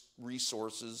other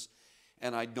resources,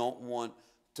 and I don't want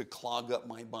to clog up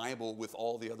my Bible with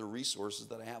all the other resources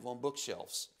that I have on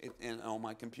bookshelves and on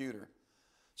my computer.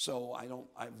 So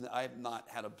I've not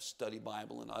had a study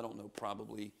Bible, and I don't know,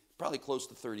 probably close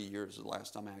to 30 years is the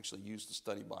last time I actually used a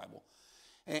study Bible.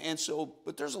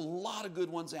 But there's a lot of good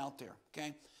ones out there,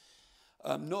 okay?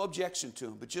 No objection to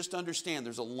them, but just understand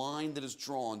there's a line that is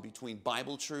drawn between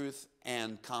Bible truth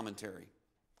and commentary.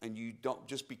 And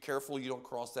just be careful you don't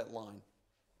cross that line.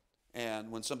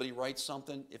 And when somebody writes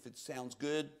something, if it sounds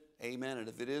good, amen. And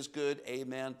if it is good,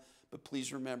 amen. But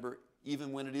please remember,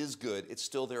 even when it is good, it's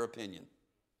still their opinion.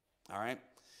 All right?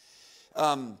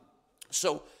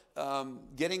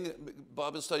 Getting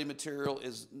Bible study material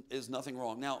is nothing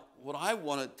wrong. Now, what I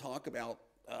want to talk about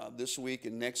this week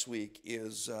and next week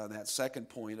is that second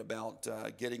point about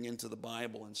getting into the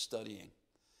Bible and studying.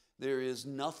 There is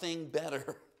nothing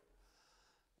better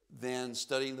than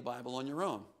studying the Bible on your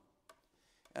own.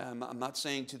 I'm not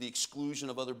saying to the exclusion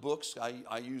of other books.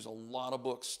 I use a lot of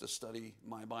books to study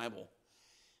my Bible.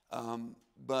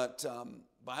 But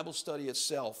Bible study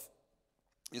itself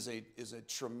is a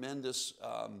tremendous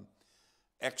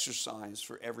exercise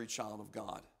for every child of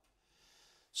God.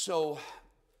 So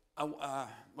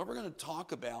what we're going to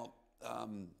talk about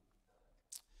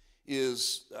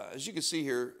is, as you can see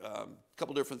here, a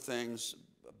couple different things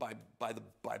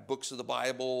by books of the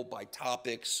Bible, by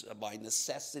topics, by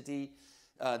necessity.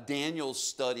 Daniel's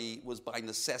study was by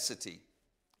necessity.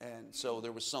 And so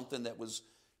there was something that was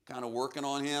kind of working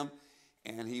on him,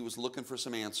 and he was looking for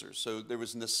some answers. So there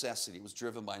was necessity. It was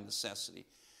driven by necessity.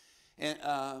 And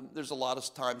there's a lot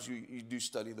of times you do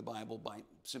study the Bible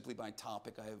simply by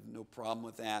topic. I have no problem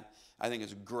with that. I think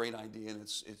it's a great idea, and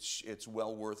it's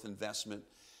well worth investment.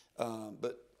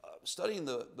 But studying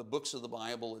the books of the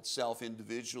Bible itself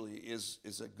individually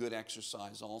is a good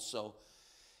exercise also.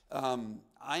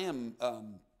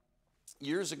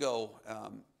 Years ago,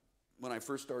 when I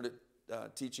first started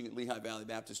teaching at Lehigh Valley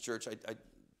Baptist Church, I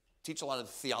teach a lot of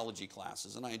theology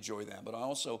classes, and I enjoy that. But I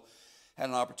also had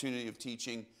an opportunity of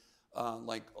teaching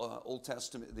Old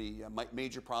Testament, the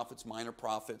major prophets, minor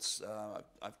prophets.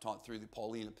 I've taught through the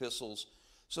Pauline epistles.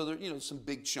 So there, some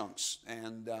big chunks.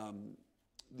 And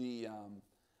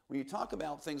when you talk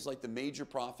about things like the major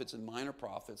prophets and minor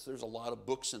prophets, there's a lot of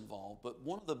books involved. But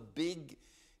one of the big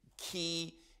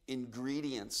key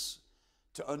ingredients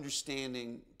to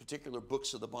understanding particular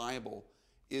books of the Bible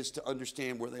is to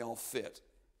understand where they all fit.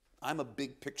 I'm a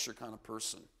big picture kind of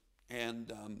person,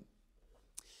 and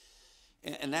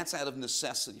that's out of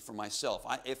necessity for myself.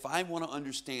 If I want to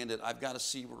understand it, I've got to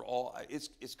see where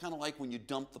it's kind of like when you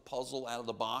dump the puzzle out of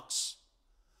the box.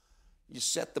 You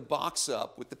set the box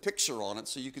up with the picture on it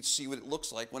so you can see what it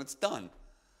looks like when it's done.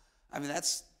 I mean,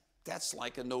 that's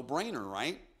like a no-brainer,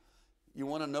 right? You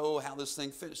want to know how this thing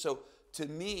fits. So to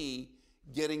me,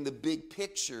 getting the big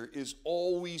picture is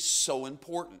always so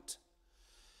important.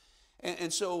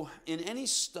 And so in any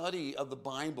study of the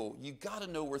Bible, you got to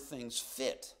know where things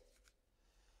fit.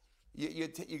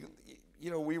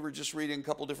 We were just reading a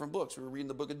couple different books. We were reading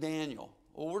the book of Daniel.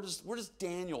 Well, where does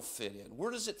Daniel fit in?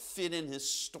 Where does it fit in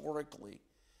historically?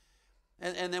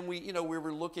 And then we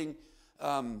were looking.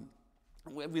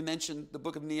 We mentioned the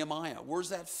book of Nehemiah. Where's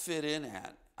that fit in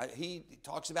at? He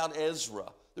talks about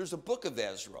Ezra. There's a book of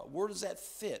Ezra. Where does that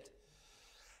fit?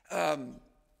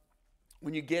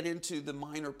 When you get into the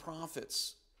minor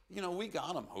prophets, we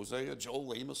got them. Hosea,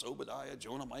 Joel, Amos, Obadiah,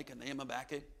 Jonah, Micah, Nahum,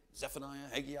 Habakkuk, Zephaniah,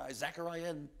 Haggai, Zechariah,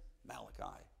 and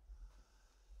Malachi.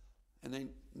 And then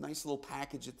nice little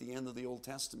package at the end of the Old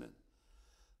Testament.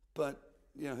 But,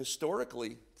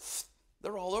 historically,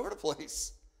 they're all over the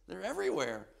place. They're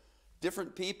everywhere.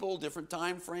 different people, different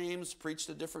time frames, preach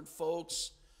to different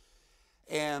folks.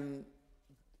 And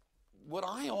what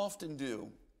I often do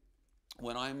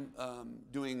when I'm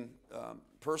doing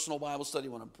personal Bible study,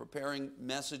 when I'm preparing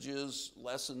messages,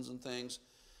 lessons, and things,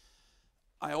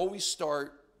 I always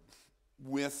start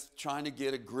with trying to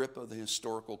get a grip of the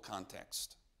historical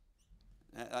context.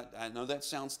 I know that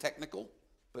sounds technical,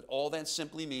 but all that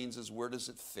simply means is, where does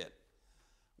it fit?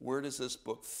 Where does this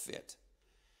book fit?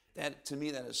 That, to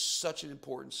me, that is such an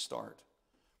important start.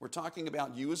 We're talking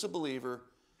about you as a believer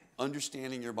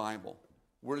understanding your Bible.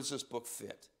 Where does this book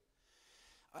fit?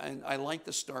 And I like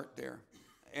to start there.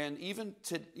 And even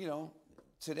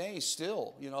today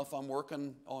still, if I'm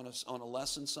working on a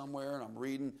lesson somewhere and I'm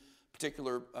reading a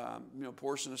particular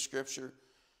portion of Scripture,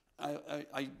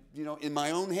 I in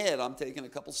my own head, I'm taking a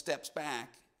couple steps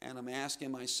back and I'm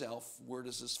asking myself, where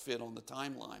does this fit on the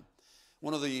timeline?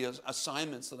 One of the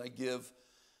assignments that I give,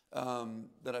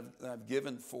 that I've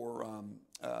given for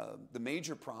the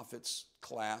major prophets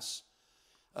class,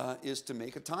 is to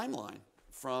make a timeline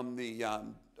from the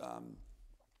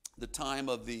time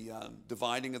of the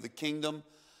dividing of the kingdom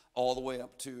all the way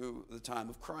up to the time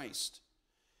of Christ,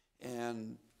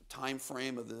 and time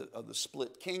frame of the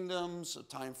split kingdoms, a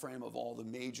time frame of all the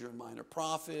major and minor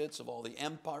prophets, of all the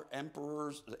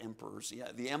empires,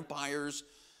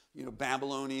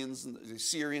 Babylonians, and the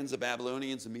Assyrians, the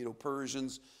Babylonians, the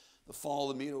Medo-Persians, the fall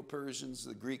of the Medo-Persians,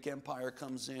 the Greek Empire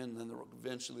comes in, and then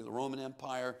eventually the Roman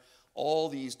Empire, all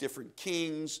these different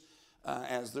kings,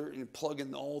 as they're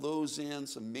plugging all those in,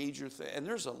 some major things. And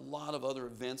there's a lot of other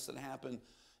events that happen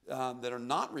that are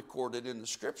not recorded in the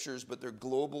Scriptures, but they're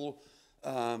global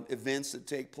events that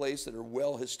take place that are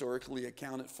well historically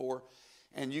accounted for,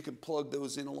 and you can plug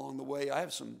those in along the way. I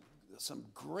have some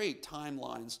great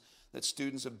timelines that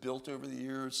students have built over the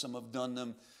years. Some have done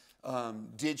them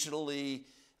digitally,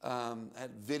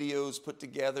 had videos put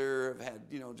together, have had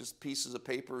just pieces of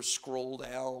paper scrolled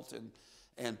out,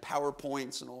 and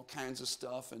PowerPoints and all kinds of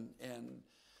stuff, and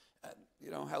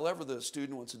however the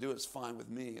student wants to do it is fine with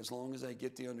me, as long as I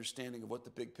get the understanding of what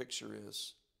the big picture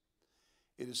is.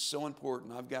 It is so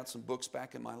important. I've got some books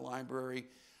back in my library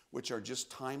which are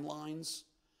just timelines.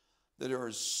 It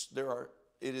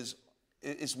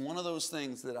is one of those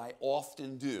things that I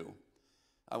often do.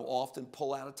 I will often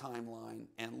pull out a timeline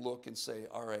and look and say,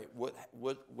 all right,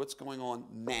 what's going on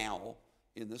now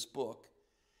in this book,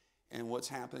 and what's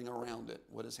happening around it,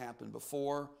 what has happened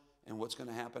before, and what's going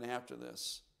to happen after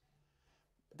this.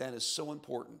 That is so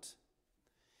important.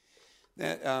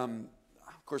 That,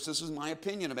 of course, this is my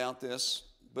opinion about this,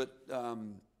 but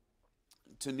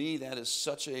to me, that is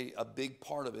such a big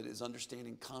part of it, is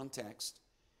understanding context,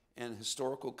 and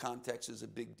historical context is a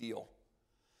big deal.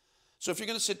 So if you're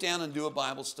going to sit down and do a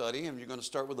Bible study, and you're going to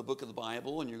start with a book of the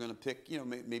Bible, and you're going to pick,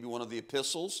 maybe one of the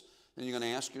epistles, then you're going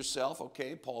to ask yourself,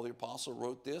 okay, Paul the Apostle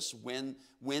wrote this. When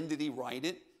did he write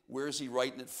it? Where is he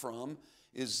writing it from?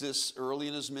 Is this early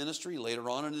in his ministry, later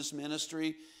on in his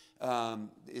ministry?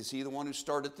 Is he the one who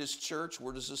started this church?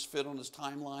 Where does this fit on his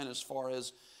timeline as far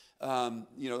as,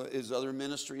 his other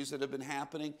ministries that have been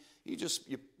happening? You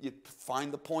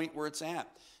find the point where it's at.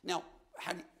 Now,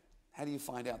 how do you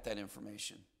find out that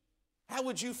information? How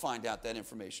would you find out that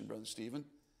information, Brother Stephen?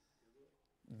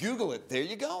 Google it. There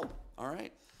you go. All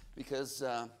right. Because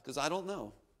I don't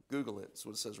know. Google it. That's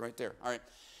what it says right there. All right.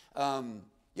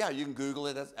 Yeah, you can Google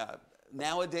it.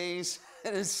 Nowadays,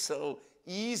 it is so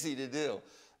easy to do.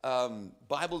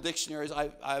 Bible dictionaries.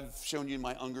 I've shown you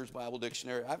my Unger's Bible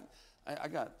Dictionary. I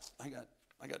got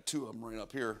two of them right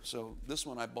up here. So this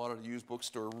one I bought at a used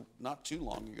bookstore not too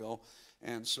long ago,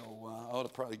 and so I ought to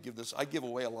probably give this. I give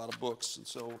away a lot of books, and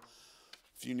so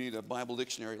if you need a Bible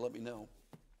dictionary, let me know.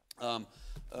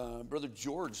 Brother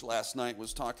George last night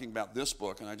was talking about this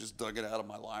book, and I just dug it out of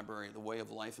my library, The Way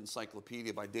of Life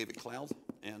Encyclopedia by David Cloud.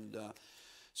 And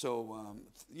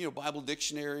Bible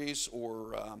dictionaries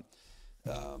or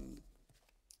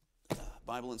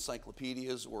Bible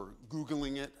encyclopedias, or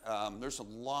Googling it. There's a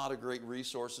lot of great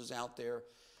resources out there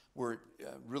where it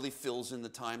really fills in the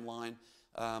timeline.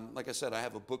 Like I said, I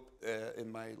have a book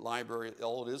in my library.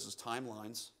 All it is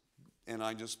timelines. And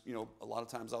I just, a lot of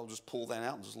times I'll just pull that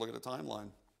out and just look at a timeline.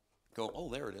 Go, oh,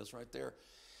 there it is right there.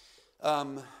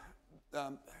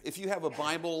 If you have a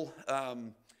Bible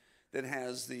that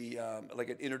has like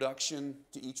an introduction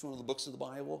to each one of the books of the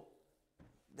Bible,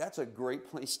 that's a great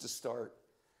place to start.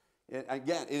 And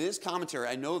again, it is commentary,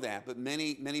 I know that, but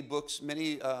many books,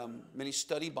 many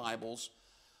study Bibles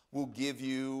will give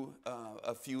you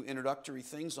a few introductory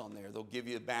things on there. They'll give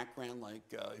you a background, like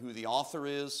who the author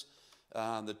is,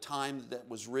 the time that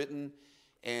was written,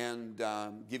 and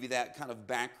give you that kind of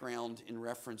background in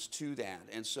reference to that.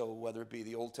 And so whether it be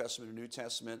the Old Testament or New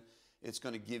Testament, it's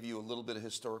going to give you a little bit of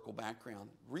historical background.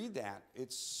 Read that.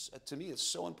 To me, it's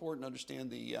so important to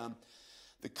understand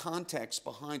the context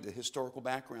behind the historical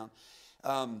background.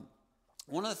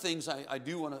 One of the things I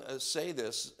do want to say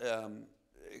this,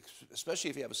 especially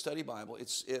if you have a study Bible,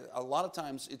 a lot of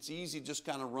times it's easy to just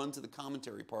kind of run to the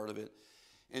commentary part of it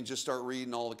and just start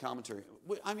reading all the commentary.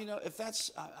 I mean, if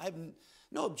that's, I have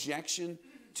no objection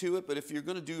to it, but if you're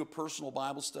going to do a personal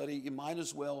Bible study, you might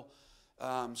as well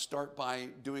start by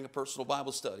doing a personal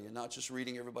Bible study and not just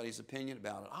reading everybody's opinion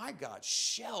about it. I got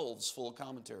shelves full of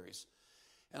commentaries,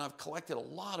 and I've collected a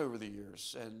lot over the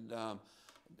years. And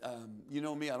you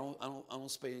know me, I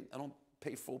don't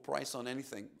pay full price on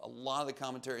anything. A lot of the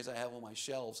commentaries I have on my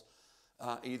shelves,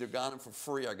 I either got them for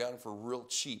free, or I got them for real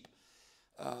cheap.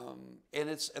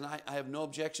 And I have no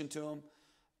objection to them,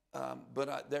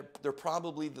 but they're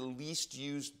probably the least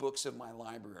used books in my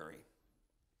library.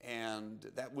 And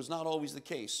that was not always the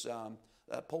case.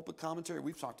 Pulpit commentary,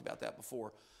 we've talked about that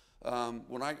before.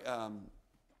 When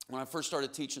I first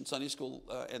started teaching Sunday school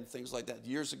and things like that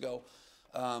years ago,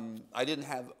 I didn't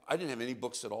have any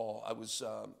books at all.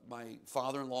 My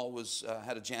father-in-law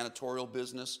had a janitorial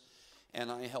business,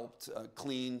 and I helped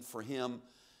clean for him.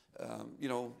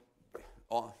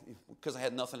 Because I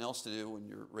had nothing else to do when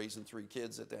you're raising 3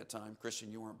 kids at that time.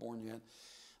 Christian, you weren't born yet.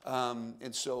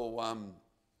 And so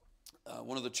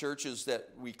one of the churches that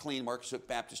we cleaned, Marcus Hook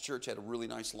Baptist Church, had a really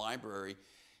nice library.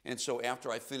 And so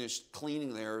after I finished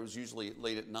cleaning there, it was usually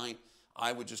late at night,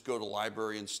 I would just go to the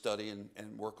library and study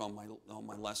and work on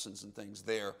my lessons and things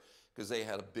there, because they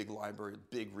had a big library,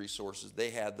 big resources.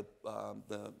 They had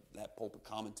that pulpit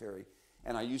commentary.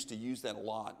 And I used to use that a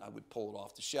lot. I would pull it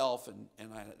off the shelf, and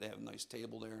they have a nice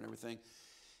table there and everything.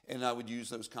 And I would use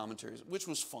those commentaries, which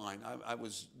was fine. I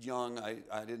was young.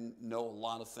 I didn't know a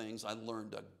lot of things. I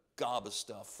learned a gob of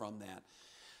stuff from that.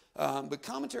 But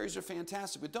commentaries are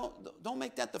fantastic. But don't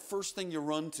make that the first thing you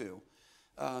run to.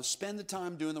 Spend the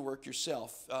time doing the work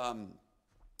yourself.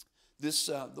 The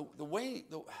way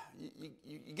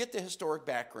you get the historic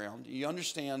background, you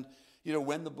understand,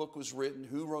 when the book was written,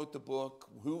 who wrote the book,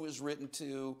 who it was written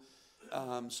to.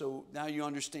 So now you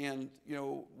understand,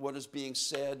 what is being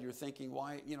said. You're thinking,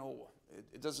 why,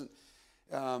 it doesn't,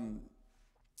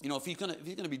 if you're going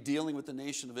to be dealing with the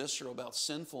nation of Israel about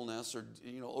sinfulness, or,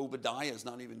 Obadiah is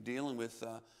not even dealing with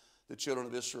the children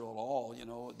of Israel at all.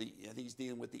 He's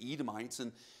dealing with the Edomites.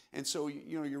 And so,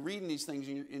 you're reading these things,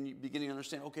 and you're beginning to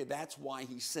understand, okay, that's why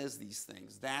he says these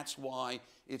things. That's why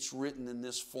it's written in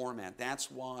this format. That's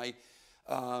why,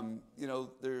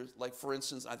 there's, like, for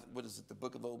instance, the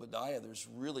book of Obadiah, there's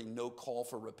really no call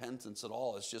for repentance at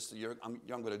all. It's just, I'm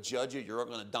going to judge you, you're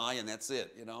going to die, and that's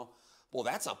it, Well,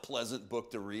 that's a pleasant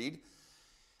book to read.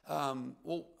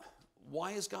 Well,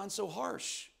 why is God so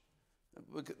harsh?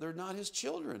 They're not his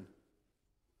children.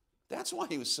 That's why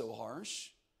he was so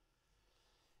harsh.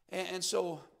 And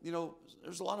so,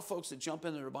 there's a lot of folks that jump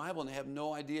into their Bible and they have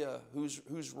no idea who's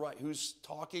right, who's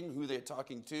talking, who they're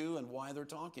talking to, and why they're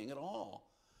talking at all.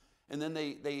 And then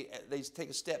they take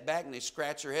a step back and they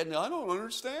scratch their head and I don't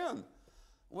understand.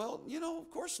 Well,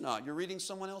 of course not. You're reading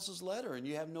someone else's letter and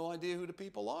you have no idea who the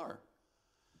people are.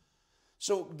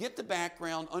 So get the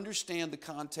background, understand the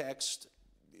context,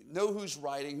 know who's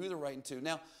writing, who they're writing to.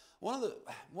 Now, one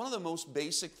of the most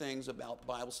basic things about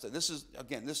Bible study, this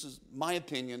is my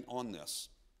opinion on this,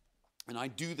 and I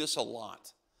do this a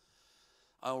lot.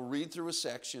 I'll read through a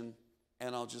section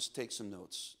and I'll just take some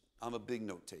notes. I'm a big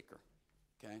note taker,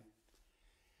 okay?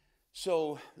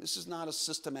 So this is not a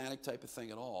systematic type of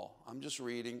thing at all. I'm just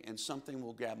reading and something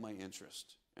will grab my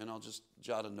interest and I'll just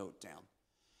jot a note down.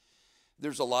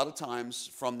 There's a lot of times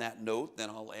from that note, then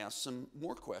I'll ask some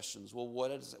more questions. Well, what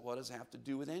does it have to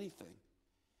do with anything?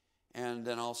 And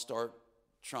then I'll start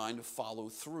trying to follow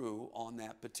through on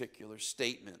that particular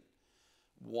statement.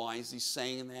 Why is he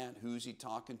saying that? Who's he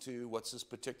talking to? What's this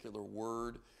particular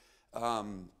word? I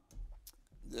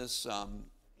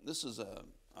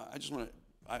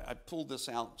pulled this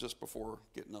out just before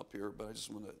getting up here, but I just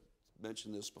want to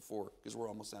mention this before because we're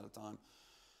almost out of time.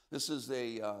 This is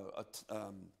the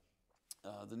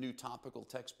new topical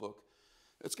textbook.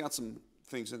 It's got some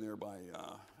things in there by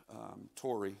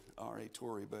Torrey, R.A.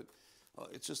 Torrey, but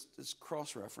it's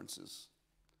cross-references.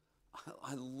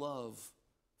 I love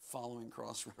following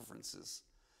cross-references.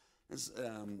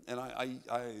 And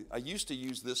I used to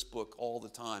use this book all the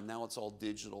time. Now it's all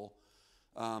digital.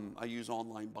 I use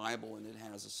Online Bible, and it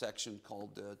has a section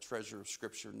called Treasure of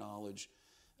Scripture Knowledge,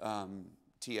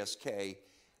 TSK.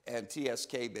 And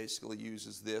TSK basically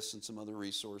uses this and some other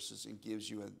resources and gives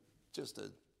you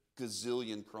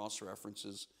gazillion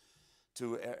cross-references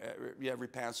to every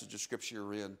passage of Scripture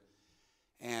you're in.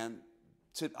 And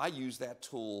I use that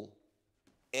tool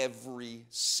every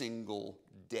single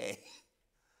day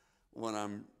when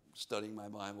I'm studying my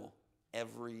Bible.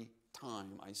 Every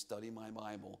time I study my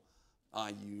Bible, I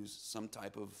use some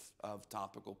type of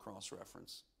topical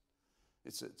cross-reference.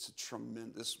 It's a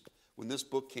tremendous, when this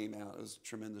book came out, it was a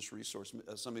tremendous resource.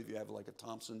 Some of you have like a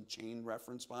Thompson chain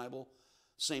reference Bible,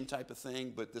 same type of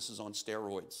thing, but this is on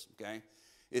steroids, okay?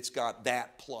 It's got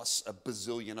that plus a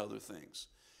bazillion other things.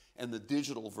 And the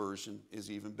digital version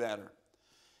is even better.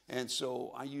 And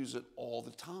so I use it all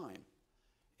the time.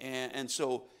 And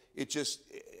so it just,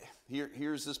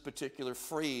 here's this particular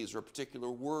phrase or a particular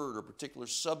word or a particular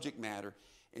subject matter,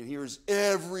 and here's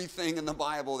everything in the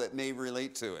Bible that may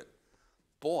relate to it.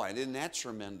 Boy, isn't that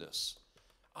tremendous?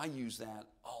 I use that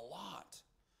a lot.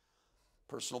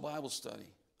 Personal Bible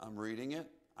study. I'm reading it.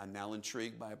 I'm now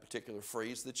intrigued by a particular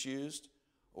phrase that's used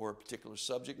or a particular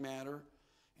subject matter,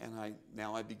 and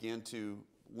now I begin to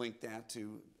link that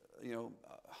to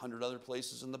 100 other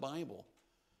places in the Bible.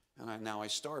 And now I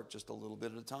start just a little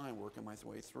bit at a time, working my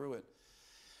way through it.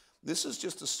 This is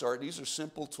just a start. These are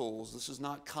simple tools. This is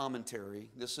not commentary.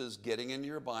 This is getting into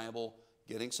your Bible,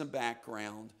 getting some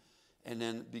background, and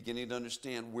then beginning to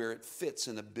understand where it fits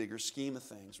in a bigger scheme of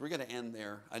things. We're going to end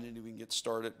there. I didn't even get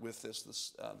started with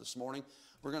this morning.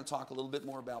 We're going to talk a little bit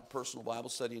more about personal Bible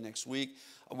study next week.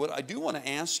 What I do want to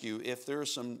ask you, if there are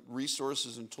some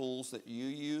resources and tools that you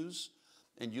use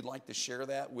and you'd like to share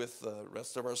that with the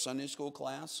rest of our Sunday school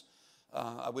class,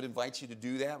 I would invite you to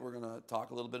do that. We're going to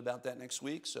talk a little bit about that next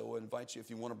week. So I invite you, if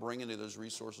you want to bring any of those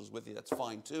resources with you, that's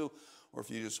fine too. Or if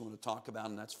you just want to talk about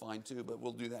them, that's fine too. But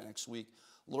we'll do that next week.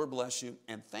 Lord bless you,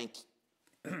 and thank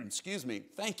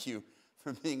you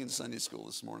for being in Sunday school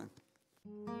this morning.